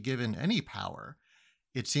should be given any power.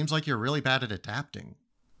 It seems like you're really bad at adapting.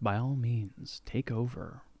 By all means, take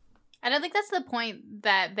over. I don't think that's the point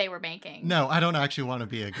that they were making. No, I don't actually want to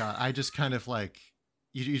be a god. I just kind of like,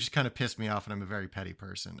 you just kind of piss me off, and I'm a very petty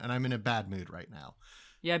person, and I'm in a bad mood right now.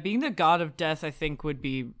 Yeah, being the god of death, I think, would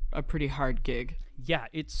be a pretty hard gig. Yeah,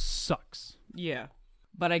 it sucks. Yeah.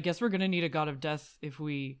 But I guess we're gonna need a god of death if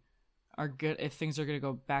things are gonna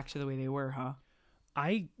go back to the way they were, huh?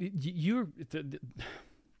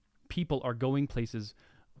 People are going places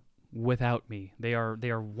without me. They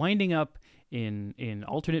are winding up in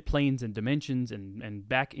alternate planes and dimensions and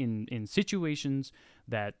back in situations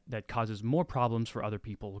that causes more problems for other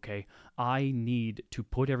people, okay? I need to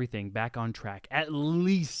put everything back on track, at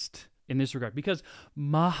least in this regard, because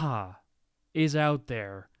Maha is out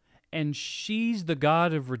there, and she's the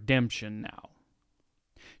god of redemption now.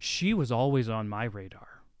 She was always on my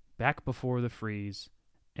radar, back before the freeze,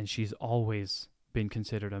 and she's always been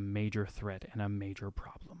considered a major threat and a major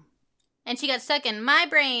problem. And she got stuck in my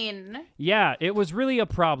brain. Yeah, it was really a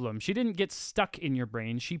problem. She didn't get stuck in your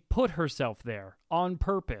brain. She put herself there on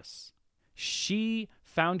purpose. She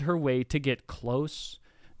found her way to get close,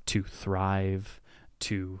 to thrive,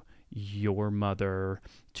 to your mother,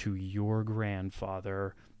 to your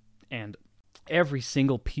grandfather, and every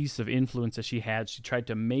single piece of influence that she had, she tried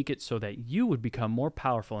to make it so that you would become more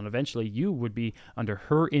powerful, and eventually you would be under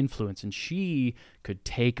her influence, and she could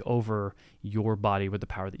take over your body with the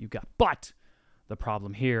power that you got. But the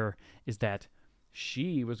problem here is that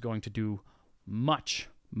she was going to do much,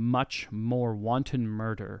 much more wanton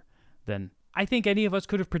murder than I think any of us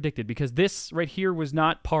could have predicted, because this right here was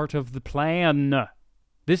not part of the plan.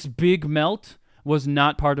 This big melt was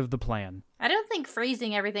not part of the plan. I don't think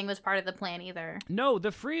freezing everything was part of the plan either. No,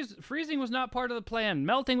 the freezing was not part of the plan.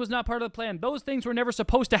 Melting was not part of the plan. Those things were never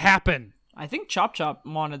supposed to happen. I think Chop Chop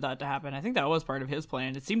wanted that to happen. I think that was part of his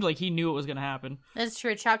plan. It seemed like he knew it was going to happen. That's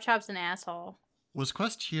true. Chop Chop's an asshole. Was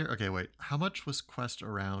Quest here? Okay, wait. How much was Quest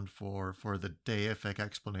around for the deific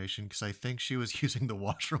explanation? Because I think she was using the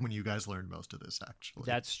washroom when you guys learned most of this,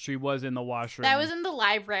 actually. She was in the washroom. That was in the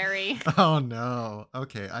library. Oh, no.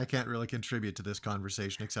 Okay, I can't really contribute to this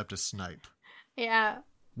conversation except to snipe. Yeah.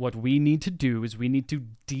 What we need to do is we need to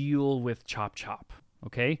deal with Chop Chop,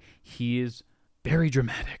 okay? He is very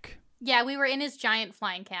dramatic. Yeah, we were in his giant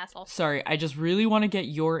flying castle. Sorry, I just really want to get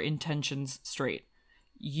your intentions straight.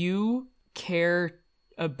 You care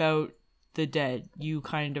about the dead. You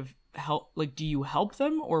kind of help, like, do you help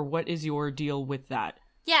them, or what is your deal with that?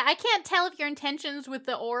 Yeah, I can't tell if your intentions with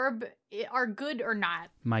the orb are good or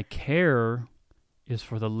not. My care is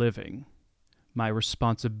for the living. My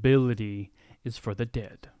responsibility is for the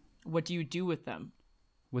dead. What do you do with them?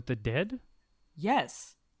 With the dead?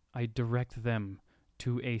 Yes. I direct them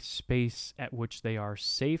to a space at which they are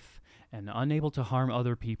safe and unable to harm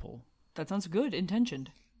other people. That sounds good,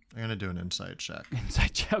 intentioned. I'm going to do an insight check.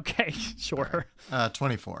 Insight check. Okay, sure.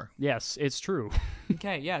 24. Yes, it's true.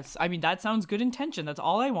 Okay, yes. I mean, that sounds good intention. That's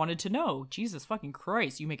all I wanted to know. Jesus fucking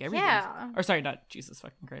Christ, you make everything. Yeah. Or sorry, not Jesus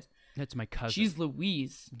fucking Christ. That's my cousin. Jeez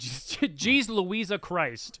Louise. Jeez Louisa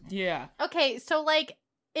Christ. Yeah. Okay, so, like,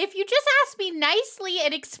 if you just asked me nicely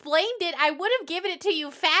and explained it, I would have given it to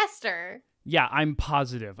you faster. Yeah, I'm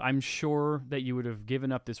positive. I'm sure that you would have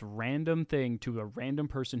given up this random thing to a random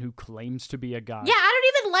person who claims to be a god. Yeah, I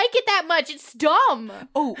don't even like it that much. It's dumb.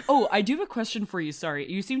 Oh, I do have a question for you.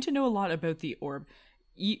 Sorry. You seem to know a lot about the orb.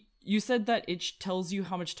 You said that it tells you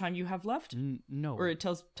how much time you have left? No. Or it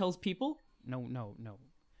tells people? No.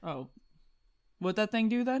 Oh. What'd that thing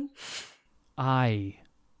do then? I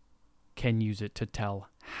can use it to tell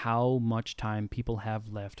how much time people have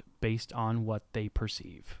left based on what they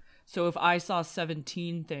perceive. So if I saw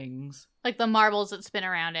 17 things, Like the marbles that spin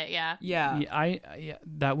around it, yeah. yeah. Yeah,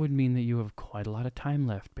 that would mean that you have quite a lot of time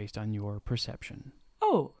left based on your perception.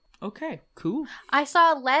 Oh, okay, cool. I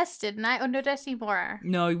saw less, didn't I? Oh, no, did I see more?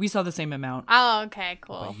 No, we saw the same amount. Oh, okay,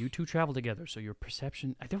 cool. But you two travel together, so your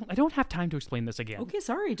perception. I don't have time to explain this again. Okay,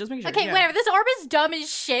 sorry, just make sure. Okay, yeah. whatever. This orb is dumb as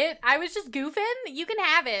shit. I was just goofing. You can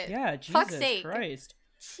have it. Yeah, Jesus Fuck's sake. Christ.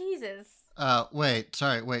 Jesus. Wait.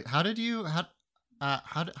 How did you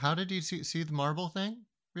how did you see the marble thing?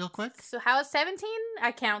 Real quick. So how is 17?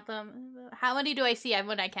 I count them. How many do I see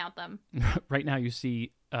when I count them? Right now, you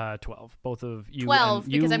see 12. Both of you. 12,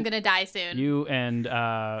 and because you, I'm going to die soon. You and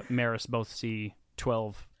Maris both see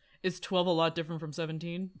 12. Is 12 a lot different from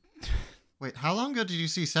 17? Wait, how long ago did you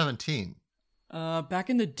see 17? Back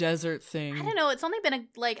in the desert thing. I don't know. It's only been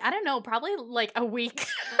probably like a week.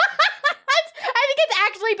 I think it's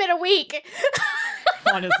actually been a week.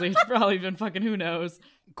 Honestly, it's probably been fucking who knows.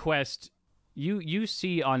 Quest, you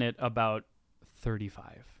see on it about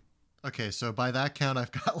 35. Okay, so by that count,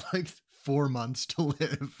 I've got like 4 months to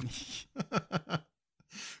live.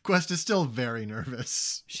 Quest is still very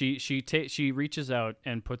nervous. She reaches out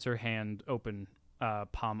and puts her hand open,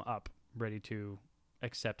 palm up, ready to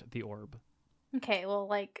accept the orb. Okay, well,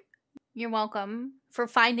 like, you're welcome for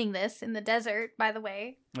finding this in the desert, by the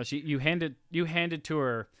way. Well, you hand it to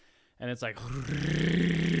her, and it's like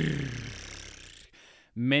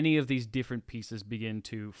many of these different pieces begin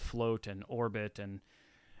to float and orbit, and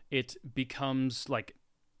it becomes like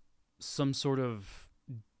some sort of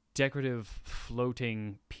decorative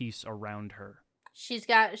floating piece around her. She's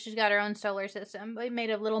got her own solar system, but made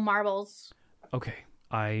of little marbles. Okay,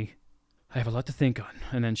 I have a lot to think on.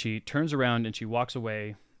 And then she turns around and she walks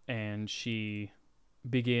away, and she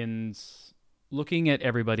begins looking at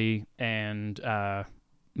everybody and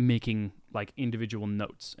making like individual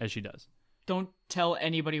notes as she does. Don't tell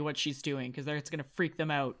anybody what she's doing, because it's going to freak them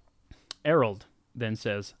out. Errol then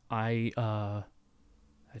says, I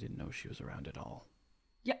didn't know she was around at all.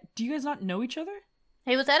 Yeah, do you guys not know each other?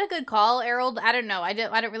 Hey, was that a good call, Errol? I don't know. I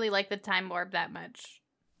don't really like the time orb that much.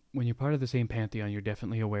 When you're part of the same pantheon, you're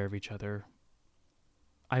definitely aware of each other.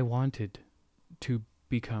 I wanted to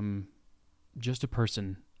become just a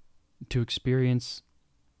person, to experience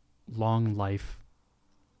long life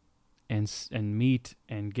and meet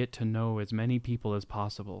and get to know as many people as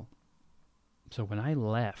possible. So when I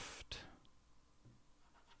left,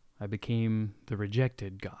 I became the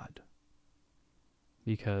rejected god.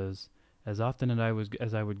 Because as often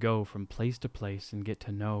as I would go from place to place and get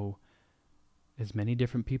to know as many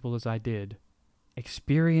different people as I did,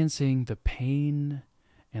 experiencing the pain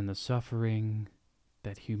and the suffering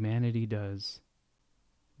that humanity does,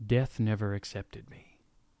 death never accepted me.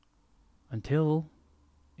 Until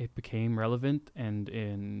it became relevant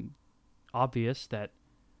and obvious that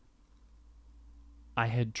I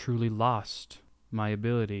had truly lost my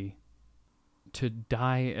ability to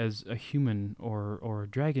die as a human or a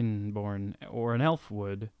dragonborn or an elf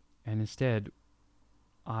would, and instead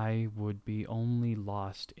I would be only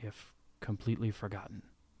lost if completely forgotten.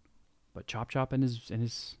 But Chop Chop and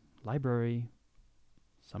his library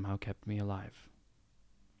somehow kept me alive.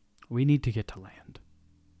 We need to get to land,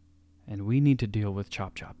 and we need to deal with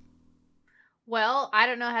Chop Chop. Well, I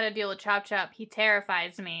don't know how to deal with Chop Chop. He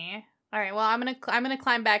terrifies me. All right, well, I'm gonna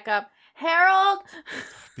climb back up. Harold!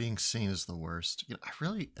 Being seen is the worst. You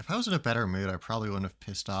know, if I was in a better mood, I probably wouldn't have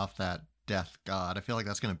pissed off that death god. I feel like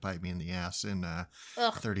that's going to bite me in the ass in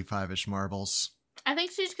 35-ish marbles. I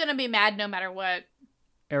think she's gonna be mad no matter what.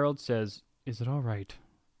 Harold says, "Is it all right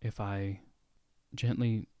if I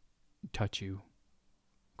gently touch you,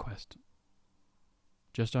 Quest?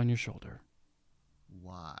 Just on your shoulder."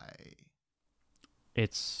 Why?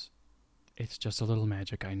 It's just a little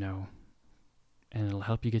magic, I know. And it'll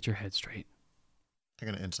help you get your head straight. I'm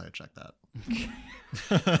going to insight check that.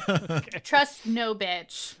 Okay. Trust no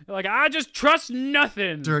bitch. Like, I just trust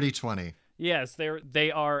nothing. Dirty 20. Yes,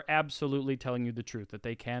 they are absolutely telling you the truth, that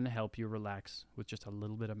they can help you relax with just a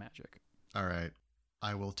little bit of magic. All right.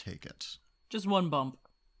 I will take it. Just one bump.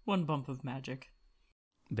 One bump of magic.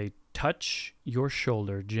 They touch your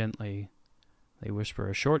shoulder gently. They whisper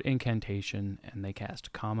a short incantation, and they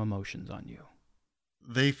cast calm emotions on you.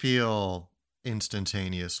 They feel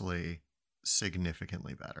instantaneously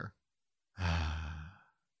significantly better.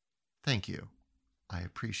 Thank you. I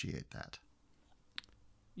appreciate that.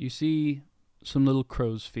 You see some little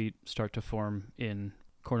crow's feet start to form in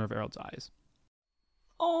corner of Harold's eyes.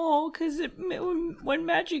 Oh, because when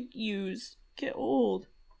magic use get old.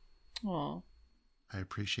 Oh. I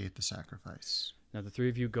appreciate the sacrifice. Now the three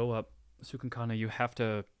of you go up. Sukunkana, you have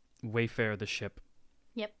to wayfare the ship.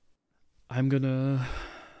 Yep. I'm gonna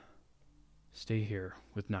stay here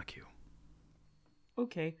with Naku.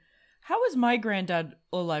 Okay. How is my granddad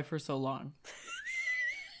alive for so long?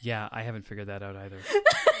 Yeah, I haven't figured that out either.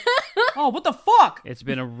 Oh, what the fuck? It's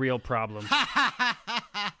been a real problem.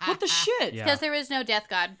 What the shit? Yeah. Because there is no death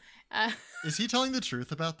god. Is he telling the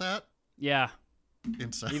truth about that? Yeah.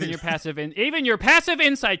 Inside. Even your passive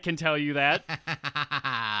insight can tell you that.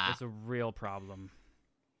 It's a real problem.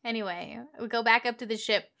 Anyway, we go back up to the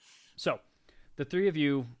ship. So, the three of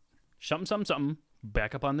you, something,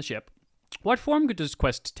 back up on the ship. What form does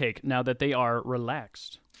Quest take now that they are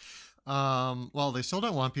relaxed? Well, they still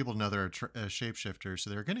don't want people to know they're a shapeshifter, so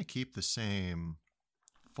they're going to keep the same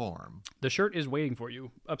form. The shirt is waiting for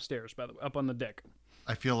you upstairs, by the way, up on the deck.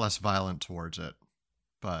 I feel less violent towards it,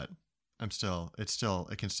 but it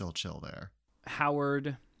can still chill there.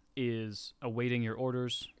 Howard is awaiting your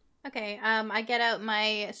orders. Okay, I get out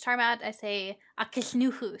my star map, I say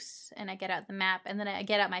Akisnuhus, and I get out the map, and then I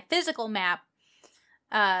get out my physical map,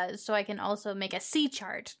 so I can also make a sea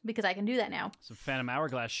chart, because I can do that now. Some Phantom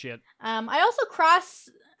Hourglass shit. I also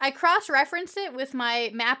cross-reference it with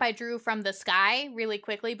my map I drew from the sky really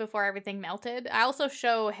quickly before everything melted. I also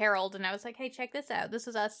show Harold, and I was like, hey, check this out. This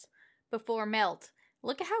is us before melt.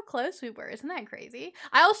 Look at how close we were. Isn't that crazy?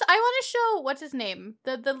 I want to show, what's his name?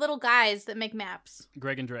 The little guys that make maps.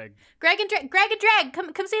 Greg and Dreg. Greg and Dreg,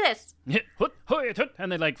 come see this.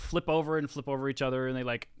 And they like flip over each other, and they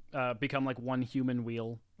like become like one human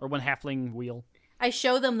wheel or one halfling wheel. I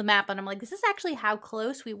show them the map, and I'm like, this is actually how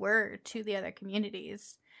close we were to the other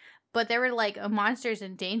communities. But there were like monsters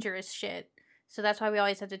and dangerous shit. So that's why we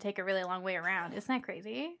always have to take a really long way around. Isn't that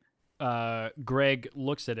crazy? Greg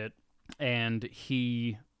looks at it, and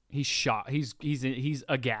he's shocked. He's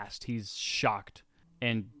aghast. He's shocked.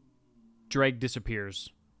 And Dreg disappears.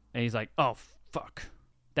 And he's like, oh, fuck.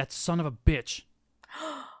 That son of a bitch.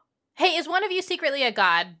 Hey, is one of you secretly a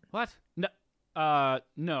god? What?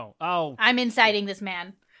 No. Oh. I'm inciting this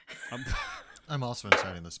man. I'm also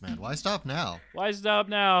inciting this man. Why stop now? Why stop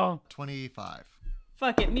now? 25.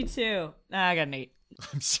 Fuck it, me too. Nah, I got an 8.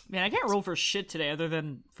 I'm so- Man, I can't roll for shit today other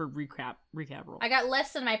than for recap roll. I got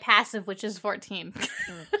less than my passive, which is 14.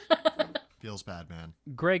 Feels bad, man.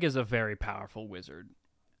 Greg is a very powerful wizard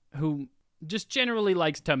who just generally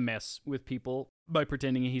likes to mess with people by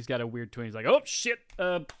pretending he's got a weird twin. He's like, oh, shit.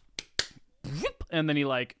 And then he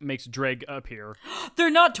like makes Dreg appear. They're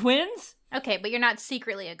not twins? Okay, but you're not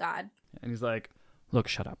secretly a god. And he's like, look,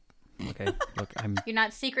 shut up. Okay, look, You're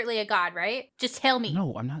not secretly a god, right? Just tell me.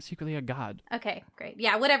 No, I'm not secretly a god. Okay, great.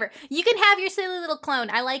 Yeah, whatever. You can have your silly little clone.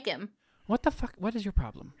 I like him. What the fuck? What is your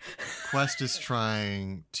problem? Quest is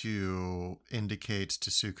trying to indicate to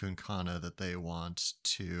Sukun Kana that they want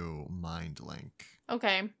to mind link.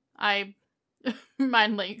 Okay, I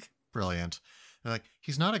mind link. Brilliant. They're like,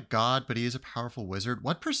 he's not a god, but he is a powerful wizard.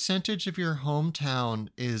 What percentage of your hometown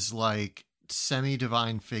is like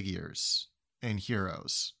semi-divine figures and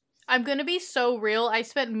heroes? I'm gonna be so real. I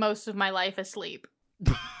spent most of my life asleep.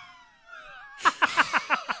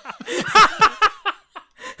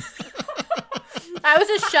 I was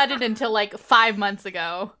just shut in until like 5 months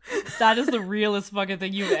ago. That is the realest fucking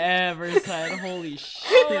thing you've ever said. Holy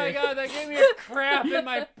shit. Oh my god, that gave me a cramp in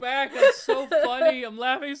my back. That's so funny. I'm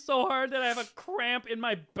laughing so hard that I have a cramp in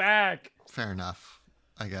my back. Fair enough,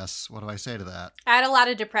 I guess. What do I say to that? I had a lot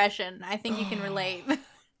of depression. I think you can relate.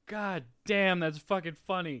 God damn, that's fucking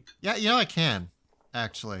funny. Yeah, I can,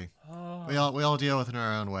 actually. Oh. We all deal with it in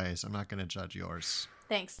our own ways. I'm not going to judge yours.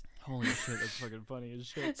 Thanks. Holy shit, that's fucking funny as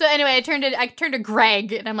shit. So anyway, I turned to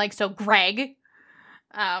Greg, and I'm like, so Greg,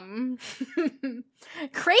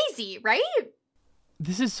 crazy, right?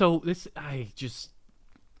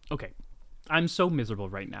 Okay. I'm so miserable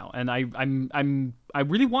right now, and I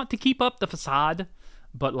really want to keep up the facade,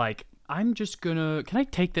 but like I'm just gonna. Can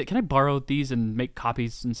I borrow these and make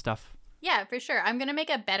copies and stuff? Yeah, for sure. I'm gonna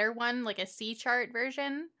make a better one, like a C chart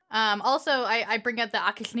version. Also, I bring up the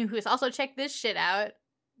Akishnuhus. Also, check this shit out.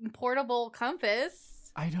 Portable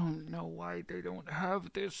compass. I don't know why they don't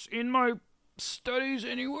have this in my studies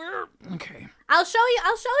anywhere. Okay. I'll show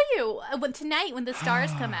you tonight when the stars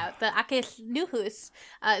come out. The Akishnuhus.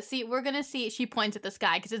 See, we're gonna see. She points at the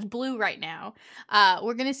sky because it's blue right now.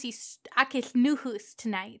 We're gonna see Akishnuhus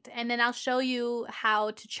tonight, and then I'll show you how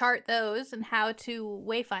to chart those and how to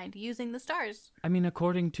wayfind using the stars. I mean,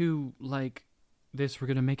 according to like this, we're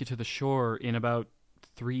gonna make it to the shore in about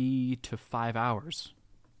 3 to 5 hours.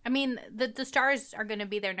 I mean, the stars are going to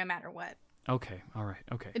be there no matter what. Okay, all right,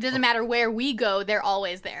 okay. It doesn't matter where we go; they're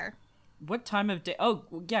always there. What time of day? Oh,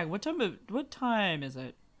 yeah. What time is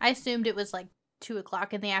it? I assumed it was like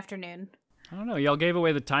 2:00 in the afternoon. I don't know. Y'all gave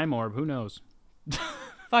away the time orb. Who knows?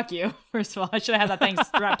 Fuck you. First of all, I should have had that thing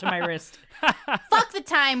strapped to my wrist. Fuck the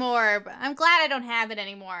time orb. I'm glad I don't have it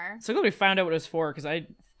anymore. So glad we found out what it was for, because I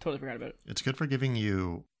totally forgot about it. It's good for giving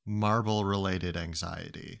you marble-related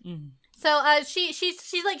anxiety. So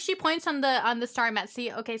she points on the star map.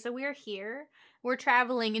 See, okay, so we're here. We're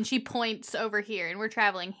traveling, and she points over here, and we're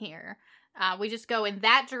traveling here. We just go in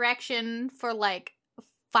that direction for like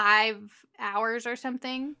 5 hours or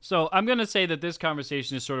something. So I'm gonna say that this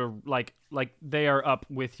conversation is sort of like they are up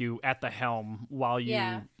with you at the helm while you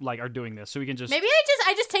are doing this. So we can just Maybe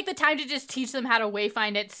I just take the time to just teach them how to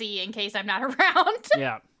wayfind at sea in case I'm not around.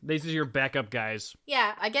 yeah, these are your backup guys.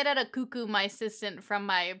 Yeah, I get out a cuckoo, my assistant from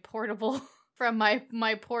my portable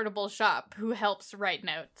my portable shop, who helps write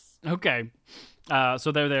notes. Okay,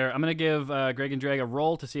 so they're there. I'm gonna give Greg and Drag a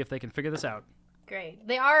roll to see if they can figure this out. Great.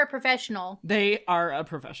 They are a professional. They are a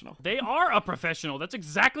professional. They are a professional. That's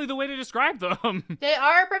exactly the way to describe them. They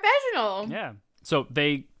are a professional. Yeah. So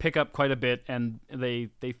they pick up quite a bit, and they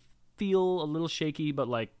feel a little shaky, but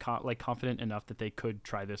like confident enough that they could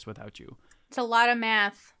try this without you. It's a lot of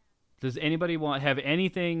math. Does anybody have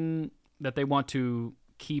anything that they want to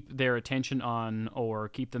keep their attention on or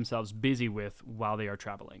keep themselves busy with while they are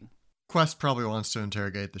traveling? Quest probably wants to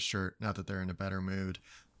interrogate the shirt, now that they're in a better mood.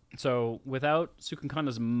 So without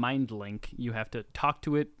Sukunkana's mind link, you have to talk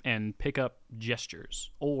to it and pick up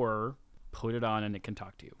gestures, or put it on and it can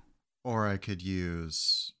talk to you. Or I could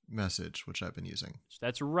use message, which I've been using.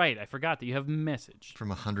 That's right. I forgot that you have message. From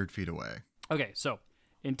 100 feet away. Okay, so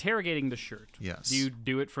interrogating the shirt. Yes. Do you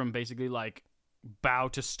do it from basically like bow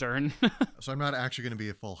to stern? So I'm not actually going to be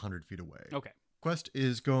a full 100 feet away. Okay. Quest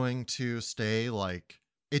is going to stay like,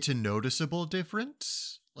 it's a noticeable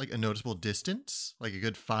difference, like a noticeable distance, like a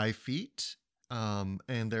good 5 feet. And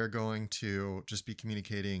they're going to just be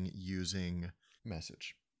communicating using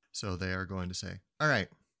message. So they are going to say, all right,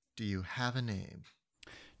 do you have a name?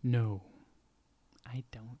 No, I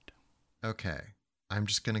don't. Okay. I'm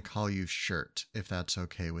just going to call you Shirt, if that's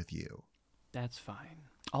okay with you. That's fine.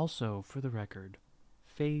 Also, for the record,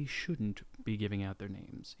 Fae shouldn't be giving out their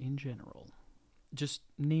names in general. Just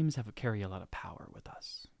names carry a lot of power with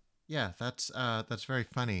us. Yeah, that's very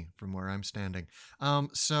funny from where I'm standing.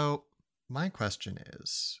 So my question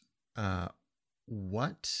is,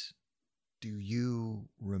 what do you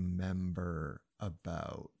remember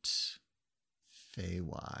about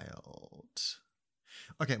Feywild?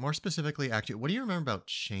 Okay, more specifically, actually, what do you remember about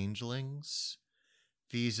changelings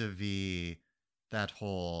vis-a-vis that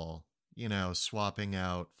whole, swapping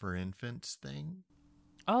out for infants thing?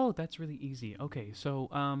 Oh, that's really easy. Okay, so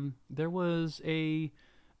there was a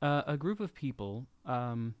group of people,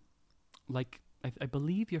 like I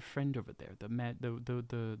believe your friend over there,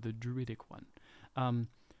 the druidic one.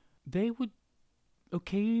 They would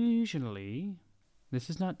occasionally. This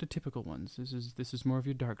is not the typical ones. This is more of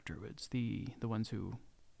your dark druids, the ones who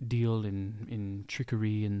deal in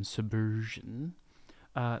trickery and subversion.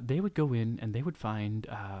 They would go in and they would find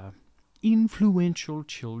influential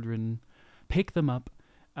children, pick them up,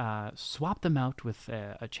 swap them out with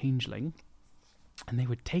a changeling, and they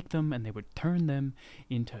would take them and they would turn them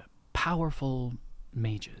into powerful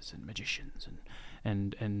mages and magicians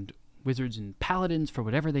and wizards and paladins for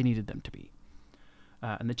whatever they needed them to be.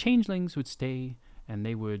 And the changelings would stay and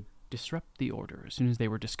they would disrupt the order as soon as they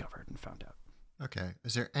were discovered and found out. Okay.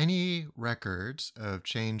 Is there any records of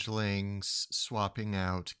changelings swapping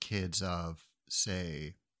out kids of,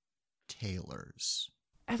 say, tailors?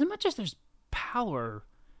 As much as there's power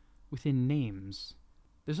within names,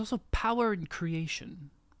 there's also power in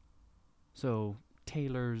creation. So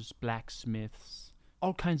tailors, blacksmiths,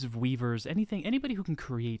 all kinds of weavers, anybody who can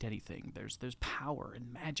create anything. There's power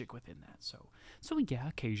and magic within that. So yeah,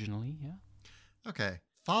 occasionally, yeah. Okay.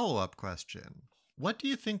 Follow-up question. What do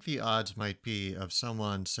you think the odds might be of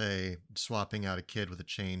someone, say, swapping out a kid with a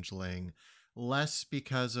changeling, less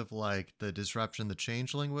because of, like, the disruption the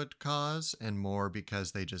changeling would cause, and more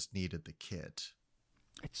because they just needed the kid?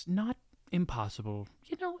 It's not impossible.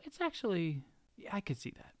 It's actually... I could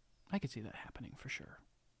see that. I could see that happening for sure.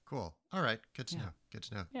 Cool. All right. Good to know. Good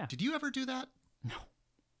to know. Yeah. Did you ever do that? No.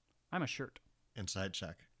 I'm a shirt. Inside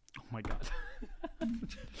check. Oh my god.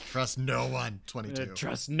 Trust no one. 22.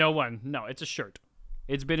 Trust no one. No, it's a shirt.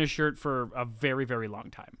 It's been a shirt for a very, very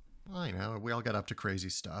long time. Well, we all got up to crazy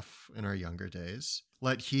stuff in our younger days.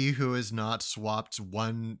 Let he who has not swapped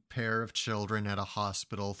one pair of children at a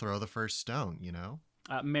hospital throw the first stone,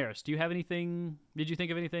 Maris, do you have anything? Did you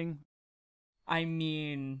think of anything? I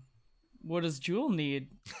mean, what does Jewel need?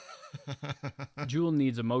 Jewel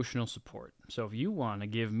needs emotional support. So if you want to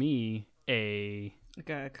give me a... Like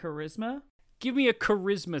a charisma? Give me a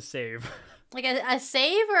charisma save. Like a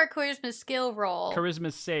save or a charisma skill roll?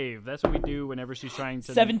 Charisma save. That's what we do whenever she's trying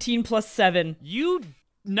to... 17 plus 7. You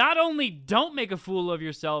not only don't make a fool of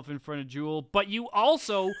yourself in front of Jewel, but you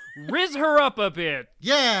also riz her up a bit.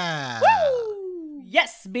 Yeah.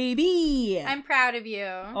 Yes, baby! I'm proud of you.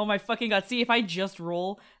 Oh my fucking god. See, if I just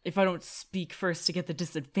roll, if I don't speak first to get the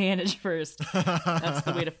disadvantage first, that's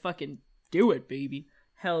the way to fucking do it, baby.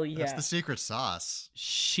 Hell yeah. That's the secret sauce.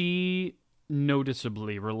 She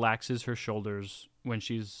noticeably relaxes her shoulders when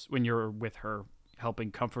you're with her,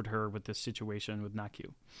 helping comfort her with this situation with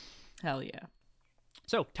Naku. Hell yeah.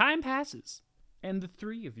 So time passes, and the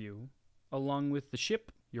three of you, along with the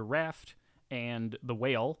ship, your raft, and the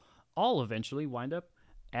whale, all eventually wind up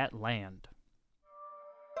at land.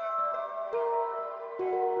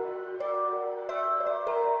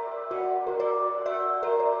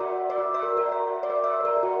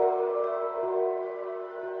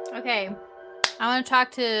 Okay, I want to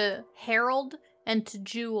talk to Harold and to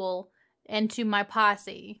Jewel and to my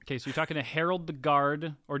posse. Okay, so you're talking to Harold the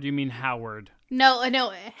guard, or do you mean Howard?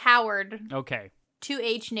 No, Howard. Okay. 2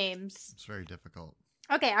 H names. It's very difficult.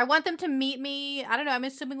 Okay, I want them to meet me. I don't know, I'm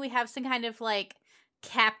assuming we have some kind of, like,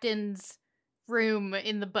 captain's room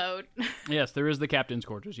in the boat. Yes, there is the captain's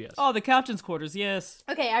quarters, yes. Oh, the captain's quarters, yes.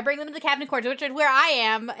 Okay, I bring them to the captain's quarters, which is where I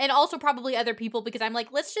am, and also probably other people, because I'm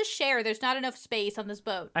like, let's just share. There's not enough space on this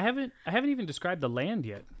boat. I haven't even described the land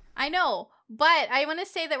yet. I know, but I want to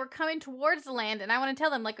say that we're coming towards the land, and I want to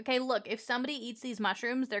tell them, like, okay, look, if somebody eats these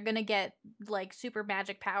mushrooms, they're gonna get, like, super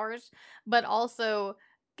magic powers, but also,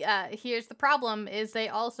 here's the problem, is they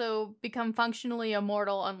also become functionally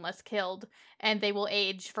immortal unless killed, and they will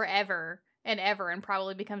age forever and ever, and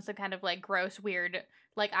probably become some kind of, like, gross, weird,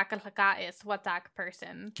 like, Akalaka'is Watak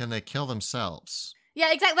person. Can they kill themselves?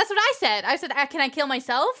 Yeah, exactly. That's what I said. I said, can I kill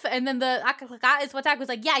myself? And then the Akalaka'is Watak was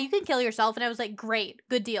like, yeah, you can kill yourself. And I was like, great,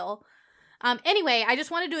 good deal. Anyway, I just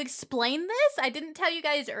wanted to explain this. I didn't tell you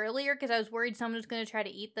guys earlier because I was worried someone was going to try to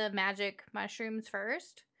eat the magic mushrooms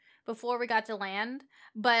first before we got to land.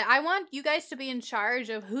 But I want you guys to be in charge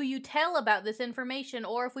of who you tell about this information,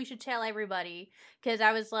 or if we should tell everybody. Because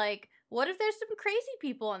I was like, what if there's some crazy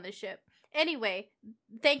people on the ship? Anyway,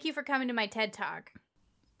 thank you for coming to my TED Talk.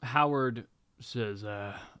 Howard says,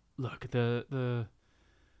 look, the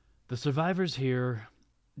survivors here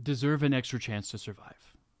deserve an extra chance to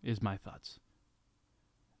survive, is my thoughts.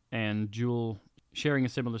 And Jewel, sharing a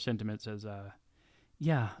similar sentiment, says, I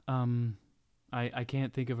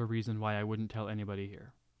can't think of a reason why I wouldn't tell anybody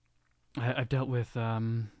here. I've dealt with a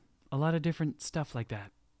lot of different stuff like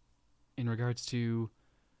that in regards to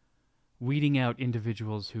weeding out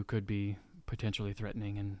individuals who could be potentially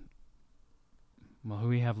threatening, and well, who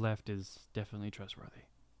we have left is definitely trustworthy.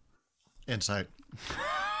 Insight.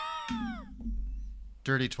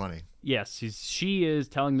 Dirty 20. Yes, she is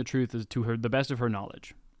telling the truth as to the best of her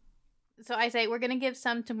knowledge. So I say, we're going to give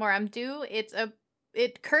some to Moramdu.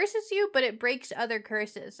 It curses you, but it breaks other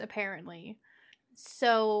curses, apparently.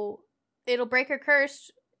 So it'll break her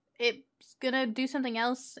curse. It's going to do something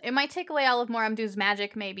else. It might take away all of Moramdu's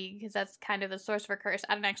magic, maybe, because that's kind of the source of her curse.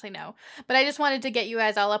 I don't actually know. But I just wanted to get you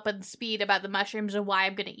guys all up on speed about the mushrooms and why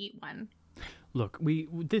I'm going to eat one. Look,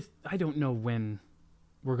 I don't know when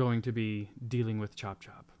we're going to be dealing with Chop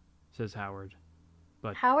Chop, says Howard.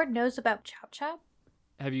 But Howard knows about Chop Chop?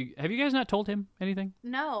 Have you guys not told him anything?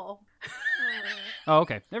 No. Oh,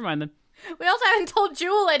 okay. Never mind then. We also haven't told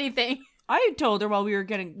Jewel anything. I told her while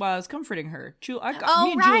I was comforting her. Me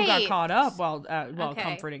and Jewel got caught up while Okay.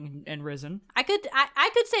 comforting and Risen. I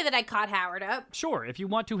could say that I caught Howard up. Sure, if you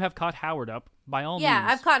want to have caught Howard up, by all means. Yeah,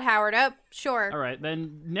 I've caught Howard up. Sure. All right,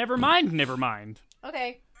 then never mind.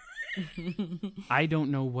 Okay. I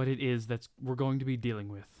don't know what it is that we're going to be dealing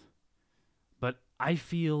with, but I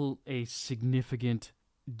feel a significant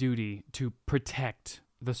duty to protect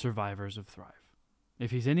the survivors of Thrive.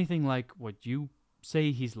 If he's anything like what you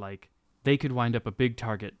say he's like, they could wind up a big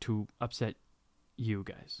target to upset you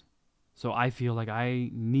guys. So I feel like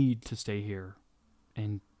I need to stay here,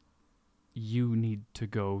 and you need to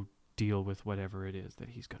go deal with whatever it is that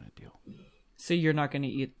he's going to deal. So you're not going to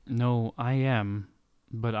eat? No, I am,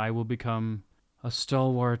 but I will become a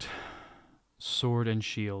stalwart sword and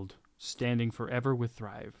shield, standing forever with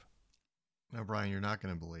Thrive. Now, Brian, you're not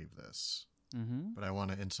going to believe this, but I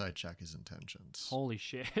want to inside check his intentions. Holy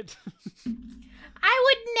shit. I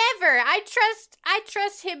would never. I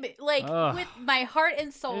trust him, like, with my heart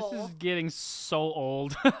and soul. This is getting so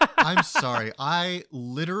old. I'm sorry. I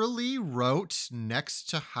literally wrote next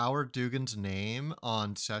to Howard Dugan's name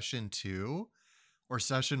on session 2 or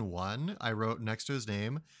session 1. I wrote next to his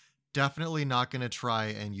name, definitely not going to try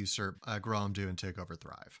and usurp Grom and take over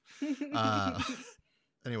Thrive.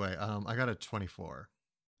 Anyway, I got a 24.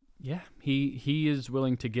 Yeah, he is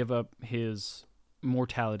willing to give up his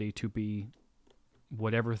mortality to be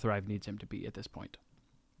whatever Thrive needs him to be at this point.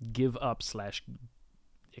 Give up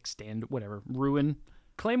 / extend, whatever. Ruin.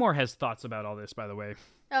 Claymore has thoughts about all this, by the way.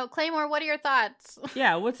 Oh, Claymore, what are your thoughts?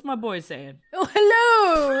 Yeah, what's my boy saying? Oh,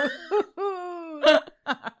 hello!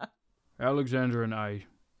 Alexander and I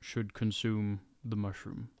should consume the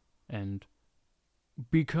mushroom and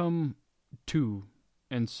become two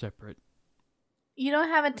and separate. You don't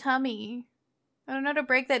have a tummy. I don't know how to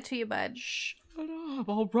break that to you, bud. Shut up.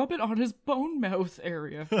 I'll rub it on his bone mouth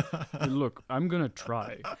area. Hey, look, I'm gonna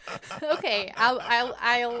try. Okay,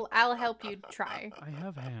 I'll help you try. I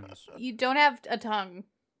have hands. You don't have a tongue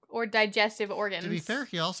or digestive organs. To be fair,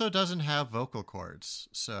 he also doesn't have vocal cords,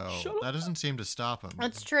 so Shut that doesn't seem to stop him.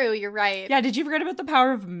 That's true. You're right. Yeah, did you forget about the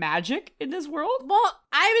power of magic in this world? Well,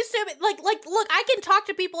 I'm assuming, look, I can talk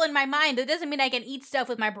to people in my mind. It doesn't mean I can eat stuff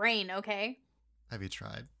with my brain. Okay. Have you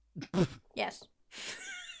tried? Yes.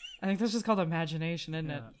 I think that's just called imagination,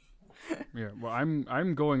 isn't it? Yeah, well,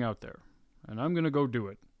 I'm going out there, and I'm gonna go do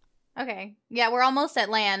it. Okay. Yeah, we're almost at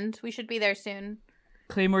land. We should be there soon.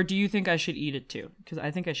 Claymore, do you think I should eat it too? Because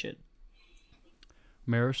I think I should.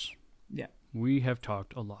 Maris, Yeah, we have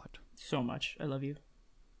talked a lot. so much. I love you.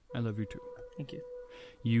 I love you too. Thank you.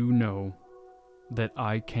 You know that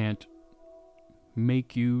I can't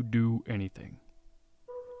make you do anything,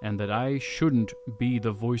 and that I shouldn't be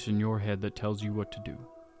the voice in your head that tells you what to do.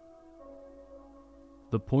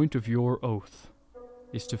 The point of your oath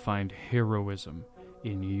is to find heroism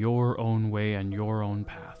in your own way and your own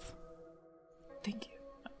path. Thank you.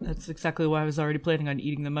 That's exactly why I was already planning on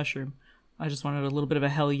eating the mushroom. I just wanted a little bit of a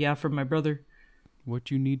hell yeah from my brother.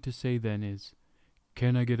 What you need to say then is,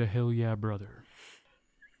 can I get a hell yeah, brother?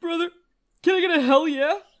 Brother, can I get a hell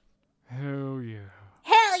yeah? Hell yeah.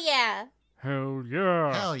 Hell yeah! Hell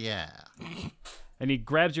yeah. Hell yeah. And he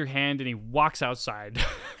grabs your hand and he walks outside.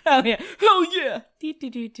 Hell yeah! Hell yeah!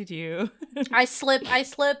 Do. I slip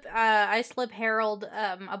Harold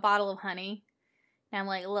a bottle of honey. And I'm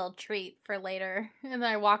like, a little treat for later. And then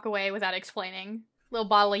I walk away without explaining. Little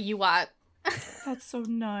bottle of Uwat. That's so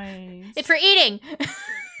nice. It's for eating!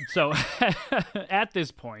 So, at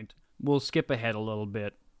this point, we'll skip ahead a little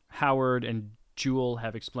bit. Howard and Jewel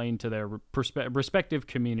have explained to their respective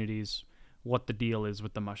communities what the deal is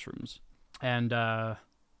with the mushrooms. And,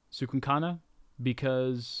 Sukunkana,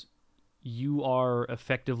 because you are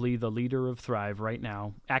effectively the leader of Thrive right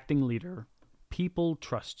now, acting leader, people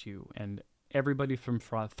trust you, and everybody from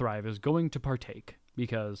Thrive is going to partake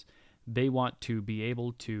because they want to be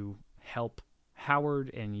able to help Howard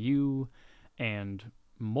and you and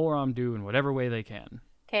Moramdu in whatever way they can.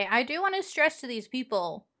 Okay, I do want to stress to these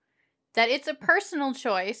people that it's a personal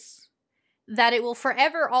choice, that it will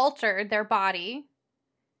forever alter their body,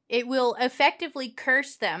 it will effectively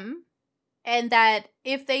curse them, and that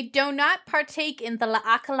if they do not partake in the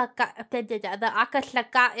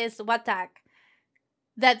Akaslaka is Watak,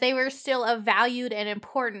 that they were still a valued and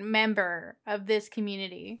important member of this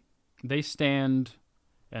community. They stand,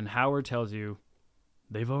 and Howard tells you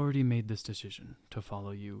they've already made this decision to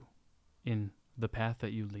follow you in the path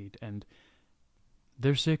that you lead, and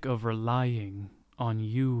they're sick of relying on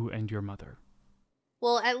you and your mother.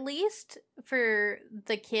 Well, at least for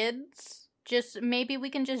the kids, just maybe we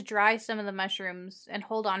can just dry some of the mushrooms and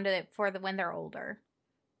hold on to it for when they're older.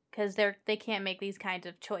 Because they can't make these kinds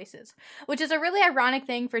of choices. Which is a really ironic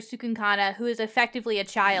thing for Sukunkana, who is effectively a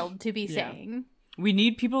child, to be saying. We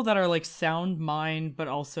need people that are like sound mind, but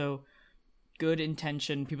also good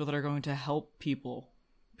intention. People that are going to help people.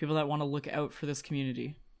 People that want to look out for this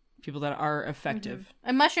community. People that are effective. Mm-hmm.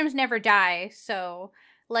 And mushrooms never die, so...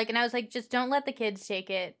 and I was like, just don't let the kids take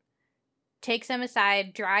it. Take some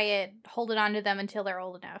aside, dry it, hold it onto them until they're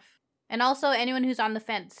old enough. And also anyone who's on the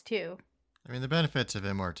fence, too. I mean, the benefits of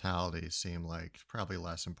immortality seem like probably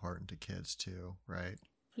less important to kids, too, right?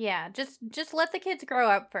 Yeah, just let the kids grow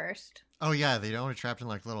up first. Oh, yeah, they don't want to be trapped in,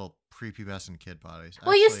 like, little prepubescent kid bodies.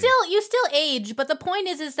 Well, you still age, but the point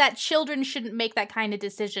is that children shouldn't make that kind of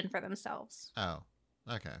decision for themselves. Oh,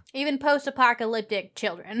 okay. Even post-apocalyptic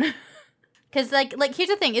children. Because, here's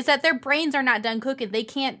the thing, is that their brains are not done cooking. They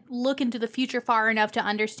can't look into the future far enough to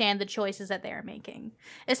understand the choices that they are making.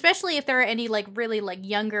 Especially if there are any, really,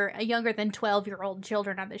 younger than 12-year-old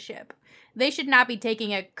children on the ship. They should not be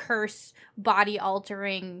taking a curse,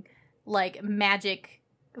 body-altering, magic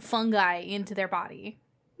fungi into their body.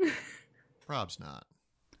 Prob's not.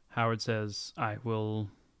 Howard says, I will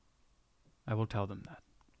tell them that.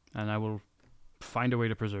 And I will find a way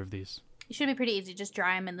to preserve these. It should be pretty easy. Just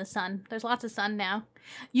dry them in the sun. There's lots of sun now.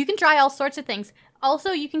 You can dry all sorts of things.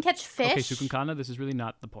 Also, you can catch fish. Okay, Sukunkana, this is really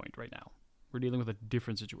not the point right now. We're dealing with a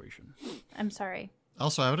different situation. I'm sorry.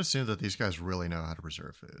 Also, I would assume that these guys really know how to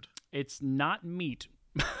preserve food. It's not meat.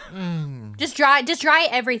 Just dry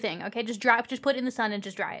everything, okay? Just put it in the sun and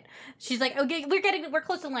just dry it. She's like, okay, we're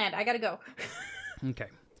close to land. I gotta go. Okay,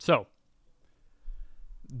 so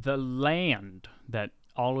the land that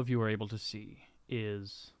all of you are able to see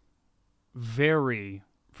is very,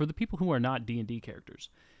 for the people who are not D&D characters,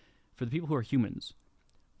 for the people who are humans,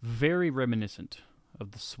 very reminiscent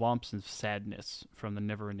of the swamps and sadness from the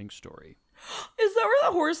Neverending Story. Is that where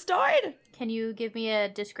the horse died? Can you give me a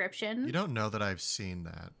description? You don't know that I've seen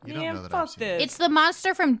that. You don't Man, know that fuck I've seen this. It's the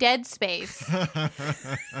monster from Dead Space.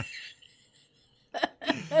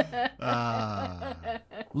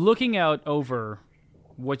 Looking out over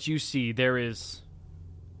what you see, there is,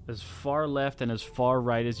 as far left and as far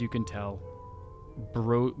right as you can tell,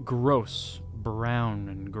 gross brown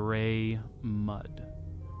and gray mud.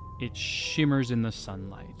 It shimmers in the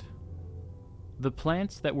sunlight. The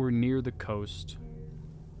plants that were near the coast,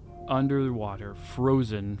 underwater,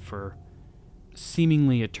 frozen for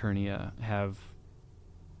seemingly eternia, have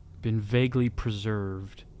been vaguely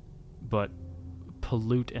preserved, but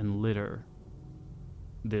pollute and litter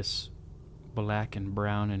this black and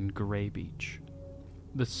brown and gray beach.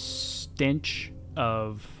 The stench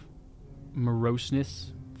of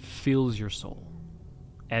moroseness fills your soul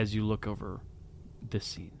as you look over this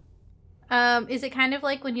scene. Is it kind of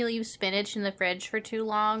like when you leave spinach in the fridge for too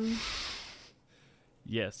long?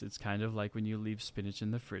 Yes, it's kind of like when you leave spinach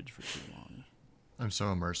in the fridge for too long. I'm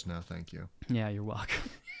so immersed now, thank you. Yeah, you're welcome.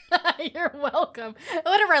 You're welcome.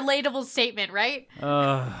 What a relatable statement, right?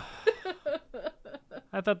 I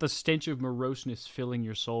thought the stench of moroseness filling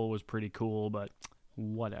your soul was pretty cool, but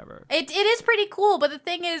whatever. It is pretty cool, but the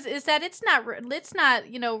thing is that it's not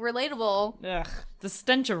relatable. Ugh. The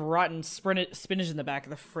stench of rotten spinach in the back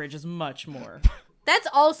of the fridge is much more. That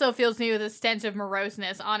also fills me with a stench of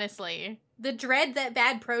moroseness, honestly. The dread that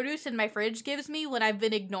bad produce in my fridge gives me when I've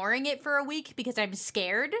been ignoring it for a week because I'm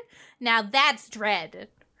scared. Now that's dread.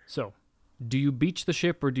 So, do you beach the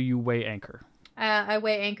ship or do you weigh anchor? I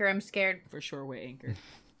weigh anchor. I'm scared. For sure, way anchored.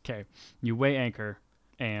 Okay, you weigh anchor,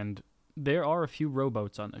 and there are a few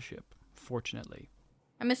rowboats on the ship, fortunately.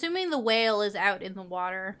 I'm assuming the whale is out in the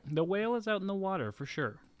water. The whale is out in the water, for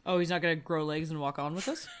sure. Oh, he's not gonna grow legs and walk on with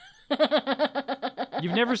us?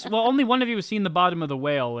 You've never... Well, only one of you has seen the bottom of the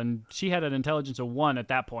whale, and she had an intelligence of 1 at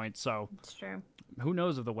that point, so... It's true. Who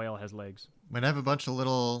knows if the whale has legs? Might have a bunch of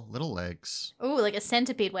little legs. Ooh, like a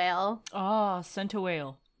centipede whale. Ah,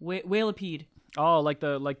 centowhale. Whalipede. Oh,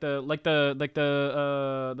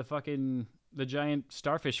 the giant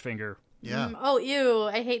starfish finger. Yeah. Oh, ew.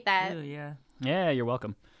 I hate that. Ew, yeah. Yeah, you're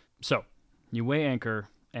welcome. So, you weigh anchor,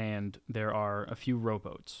 and there are a few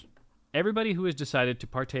rowboats. Everybody who has decided to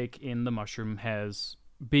partake in the mushroom has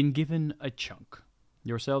been given a chunk,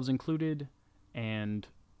 yourselves included, and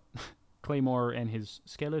Claymore and his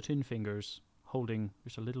skeleton fingers holding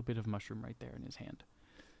just a little bit of mushroom right there in his hand.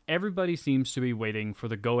 Everybody seems to be waiting for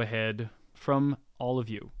the go-ahead from all of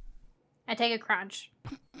you. I take a crunch.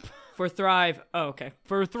 For Thrive. Oh, okay.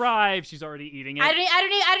 For Thrive, she's already eating it. I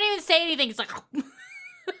don't even say anything. It's like...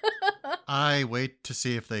 I wait to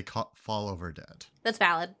see if they fall over dead. That's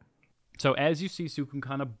valid. So as you see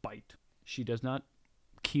Sukunkana bite, she does not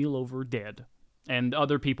keel over dead. And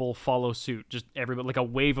other people follow suit. Just everybody, like a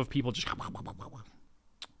wave of people just...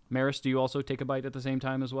 Maris, do you also take a bite at the same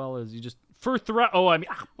time as well? As you just... For Thrive... Oh, I mean...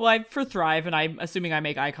 Well, for Thrive, and I'm assuming I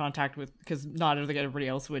make eye contact with... Because not everybody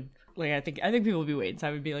else would... Like, I think people would be waiting. So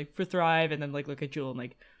I would be like, for Thrive, and then like look at Jewel and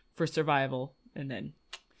like, for Survival, and then...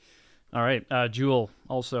 All right. Jewel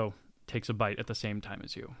also takes a bite at the same time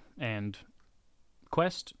as you. And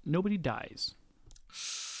Quest, nobody dies.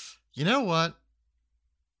 You know what?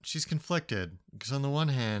 She's conflicted. Because on the one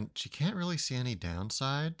hand, she can't really see any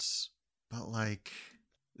downsides. But like...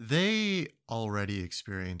 They already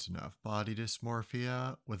experience enough body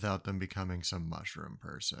dysmorphia without them becoming some mushroom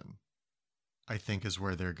person. I think is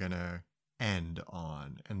where they're gonna end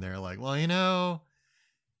on. And they're like, well, you know,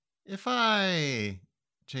 if I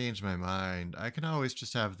change my mind, I can always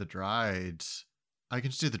just have the dried. I can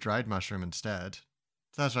just do the dried mushroom instead.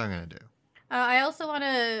 So that's what I'm gonna do. I also want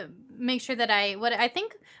to make sure that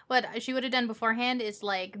what she would have done beforehand is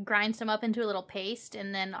like grind some up into a little paste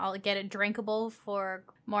and then I'll get it drinkable for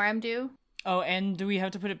Moramdu. Oh, and do we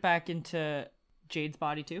have to put it back into Jade's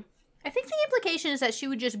body too? I think the implication is that she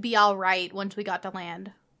would just be all right once we got to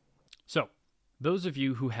land. So, those of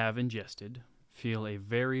you who have ingested feel a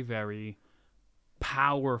very, very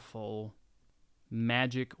powerful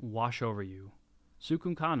magic wash over you.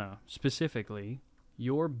 Sukunkana, specifically,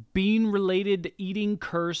 your bean-related eating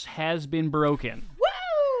curse has been broken.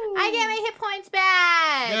 Woo! I get my hit points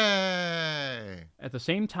back! Yay! At the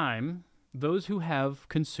same time, those who have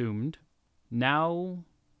consumed now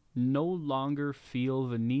no longer feel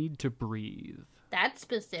the need to breathe. That's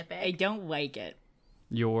specific. I don't like it.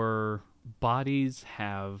 Your bodies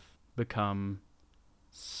have become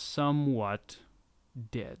somewhat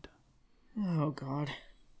dead. Oh, God.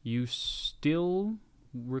 You still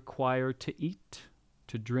require to eat,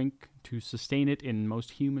 to drink, to sustain it in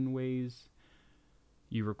most human ways.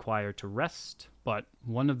 You require to rest, but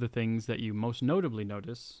one of the things that you most notably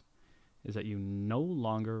notice is that you no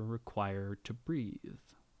longer require to breathe.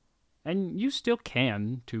 And you still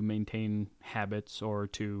can to maintain habits or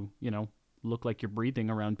to, look like you're breathing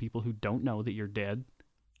around people who don't know that you're dead.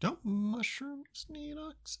 Don't mushrooms need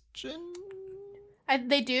oxygen?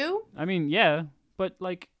 They do? I mean, yeah, but,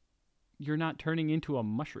 you're not turning into a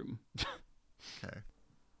mushroom. Okay.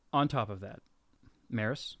 On top of that,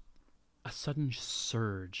 Maris, a sudden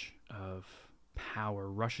surge of power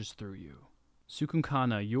rushes through you.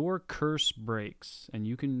 Sukunkana, your curse breaks, and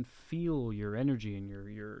you can feel your energy and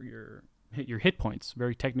your hit points,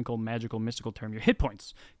 very technical, magical, mystical term, your hit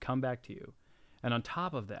points come back to you. And on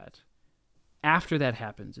top of that, after that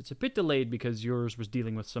happens, it's a bit delayed because yours was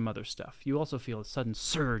dealing with some other stuff. You also feel a sudden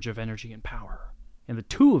surge of energy and power. And the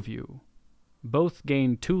two of you both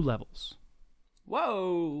gain 2 levels.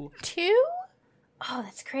 Whoa. 2? Oh,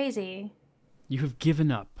 that's crazy. You have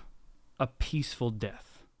given up a peaceful death.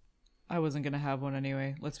 I wasn't gonna have one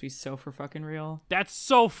anyway. Let's be so for fucking real. That's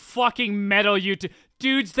so fucking metal, you two.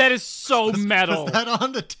 Dudes, that is so metal. Was that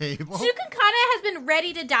on the table? Sukunkana has been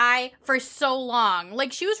ready to die for so long.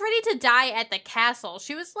 She was ready to die at the castle.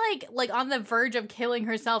 She was like on the verge of killing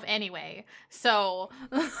herself anyway. So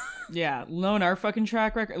Yeah, knowing our fucking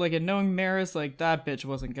track record, and knowing Maris, that bitch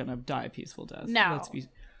wasn't gonna die a peaceful death. No. Let's be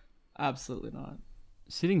absolutely not.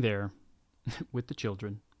 Sitting there with the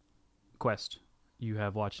children, Quest, you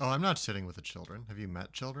have watched. Oh, I'm not sitting with the children. Have you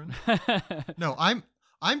met children? No,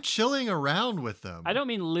 I'm chilling around with them. I don't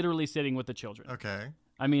mean literally sitting with the children. Okay.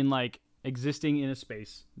 I mean existing in a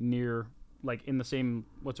space near, in the same,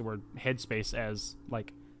 headspace as,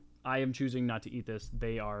 I am choosing not to eat this.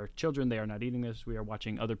 They are children. They are not eating this. We are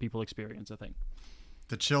watching other people experience a thing.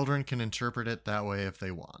 The children can interpret it that way if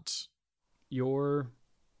they want. Your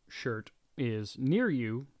shirt is near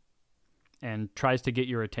you and tries to get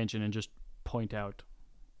your attention and just point out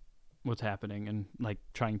what's happening and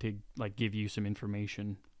trying to give you some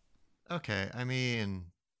information. Okay, I mean,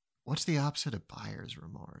 what's the opposite of buyer's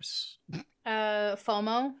remorse?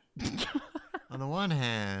 FOMO. On the one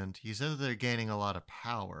hand, you said that they're gaining a lot of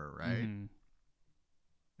power, right? Mhm.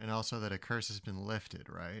 And also that a curse has been lifted,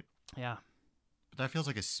 right? Yeah. But that feels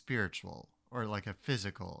like a spiritual or a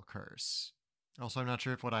physical curse. Also, I'm not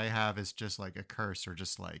sure if what I have is just a curse or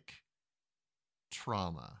just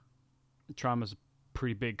trauma. Trauma's a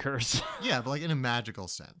pretty big curse. Yeah, but in a magical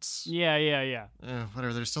sense. Yeah.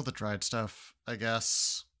 Whatever, there's still the dried stuff, I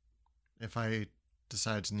guess. If I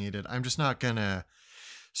decide to need it. I'm just not gonna...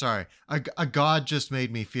 Sorry, a god just made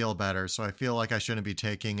me feel better, so I feel like I shouldn't be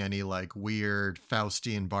taking any weird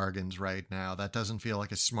Faustian bargains right now. That doesn't feel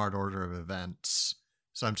like a smart order of events.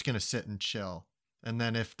 So I'm just gonna sit and chill. And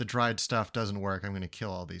then if the dried stuff doesn't work, I'm gonna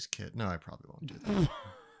kill all these kids. No, I probably won't do that.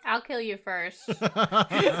 I'll kill you first.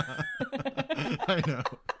 I know.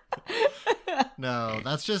 No,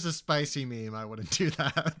 that's just a spicy meme. I wouldn't do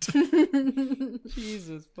that.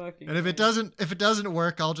 Jesus fucking. And if it doesn't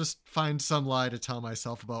work, I'll just find some lie to tell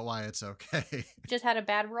myself about why it's okay. Just had a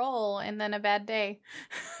bad roll and then a bad day.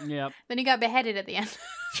 Yep. Then you got beheaded at the end.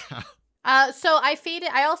 Yeah. So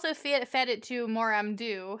I also fed it to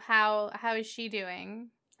Moramdu. How is she doing?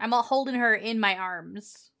 I'm all holding her in my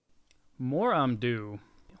arms. Moramdu,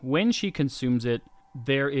 when she consumes it,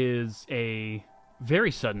 there is a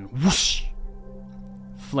very sudden whoosh.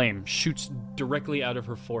 Flame shoots directly out of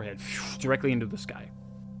her forehead, directly into the sky.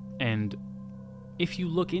 And if you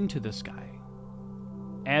look into the sky,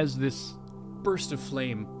 as this burst of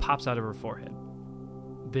flame pops out of her forehead,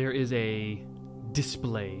 there is a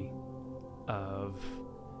display of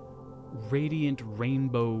radiant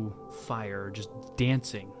rainbow fire just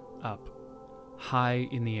dancing up high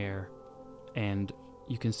in the air. And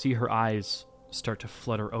you can see her eyes start to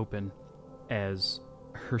flutter open as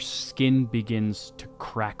her skin begins to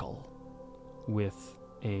crackle with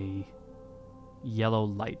a yellow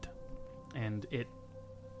light. And it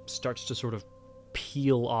starts to sort of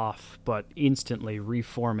peel off, but instantly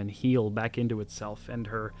reform and heal back into itself. And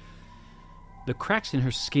the cracks in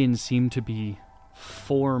her skin seem to be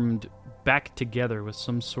formed back together with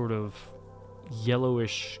some sort of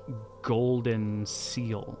yellowish golden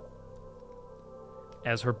seal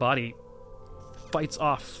as her body fights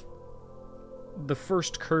off the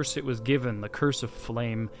first curse it was given, the curse of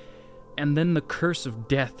flame, and then the curse of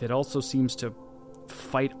death. It also seems to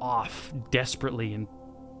fight off desperately and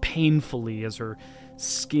painfully as her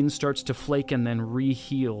skin starts to flake and then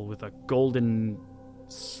re-heal with a golden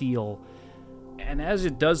seal. And as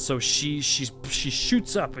it does so, she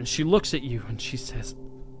shoots up and she looks at you and she says,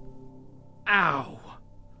 "Ow!"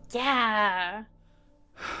 Yeah.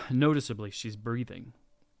 Noticeably, she's breathing.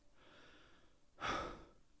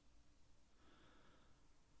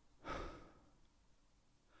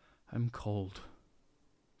 I'm cold.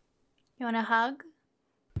 You want a hug?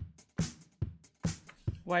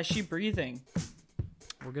 Why is she breathing?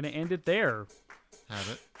 We're gonna end it there. Have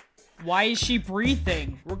it. Why is she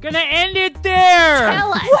breathing? We're gonna end it there!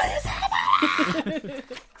 Tell us. What is happening?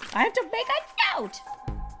 I have to make a note.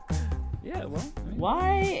 Yeah, well, I mean,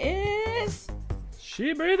 Why is...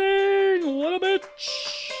 she breathing? What a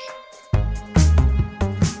bitch!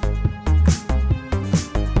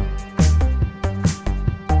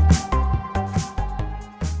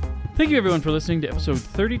 Thank you everyone for listening to episode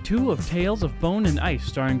 32 of Tales of Bone and Ice,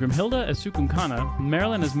 starring Grimhilda as Sukunkana,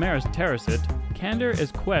 Marilyn as Maris Terrasit, Kander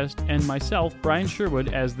as Quest, and myself, Brian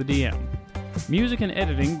Sherwood, as the DM. Music and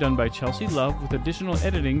editing done by Chelsea Love, with additional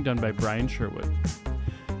editing done by Brian Sherwood.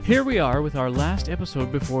 Here we are with our last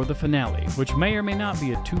episode before the finale, which may or may not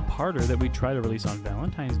be a two-parter that we try to release on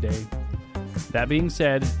Valentine's Day. That being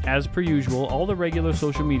said, as per usual, all the regular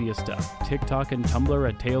social media stuff, TikTok and Tumblr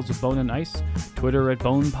at Tales of Bone and Ice, Twitter at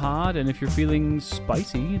BonePod, and if you're feeling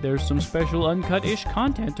spicy, there's some special uncut-ish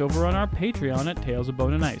content over on our Patreon at Tales of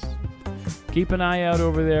Bone and Ice. Keep an eye out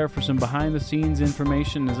over there for some behind-the-scenes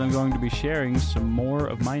information, as I'm going to be sharing some more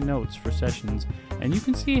of my notes for sessions, and you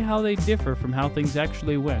can see how they differ from how things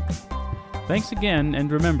actually went. Thanks again,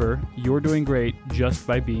 and remember, you're doing great just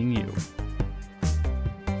by being you.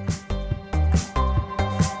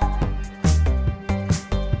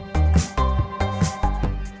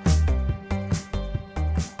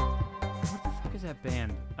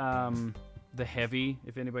 The Heavy,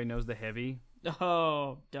 if anybody knows The Heavy.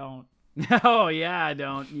 Oh, don't. Oh, yeah, I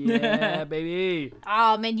don't. Yeah, baby.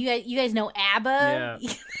 Oh man, you guys know ABBA?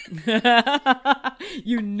 Yeah.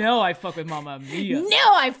 You know I fuck with Mamma Mia. No,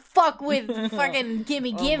 I fuck with fucking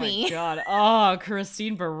Gimme Oh Gimme. my god. Oh,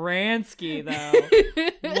 Christine Baranski,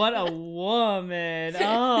 though. What a woman.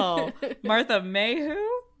 Oh, Martha Mayhew?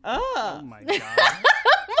 Oh, Oh. my God.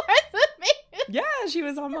 Martha Mayhew. Yeah, she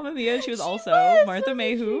was on Mamma Mia. She was also Martha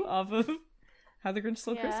Mayhew off of How the Grinch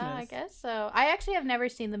Stole Yeah, Christmas. I guess so. I actually have never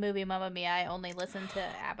seen the movie Mamma Mia. I only listened to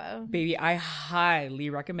ABBA. Baby, I highly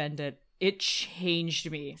recommend it. It changed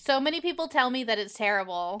me. So many people tell me that it's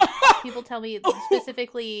terrible. People tell me,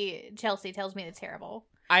 specifically Chelsea tells me it's terrible.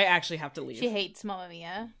 I actually have to leave. She hates Mamma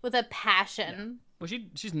Mia with a passion. Well,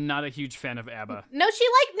 she's not a huge fan of ABBA. No, she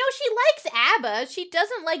likes ABBA. She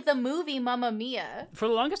doesn't like the movie Mamma Mia. For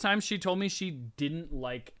the longest time, she told me she didn't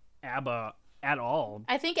like ABBA at all.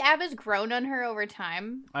 I think ABBA's grown on her over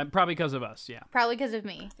time. Probably because of us, yeah. Probably because of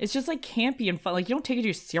me. It's just like campy and fun. Like, you don't take it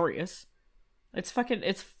too serious. It's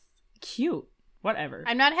cute. Whatever.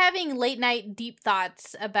 I'm not having late night deep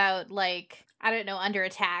thoughts about, like, I don't know, Under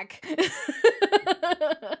Attack.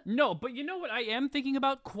 No, but you know what I am thinking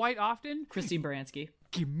about quite often? Christine Baranski.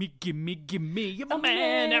 Gimme, you're a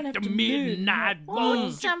man after midnight. Won't Won't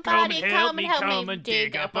you somebody come and help me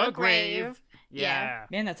dig up a grave? Yeah. Yeah.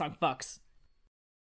 Man, that song fucks.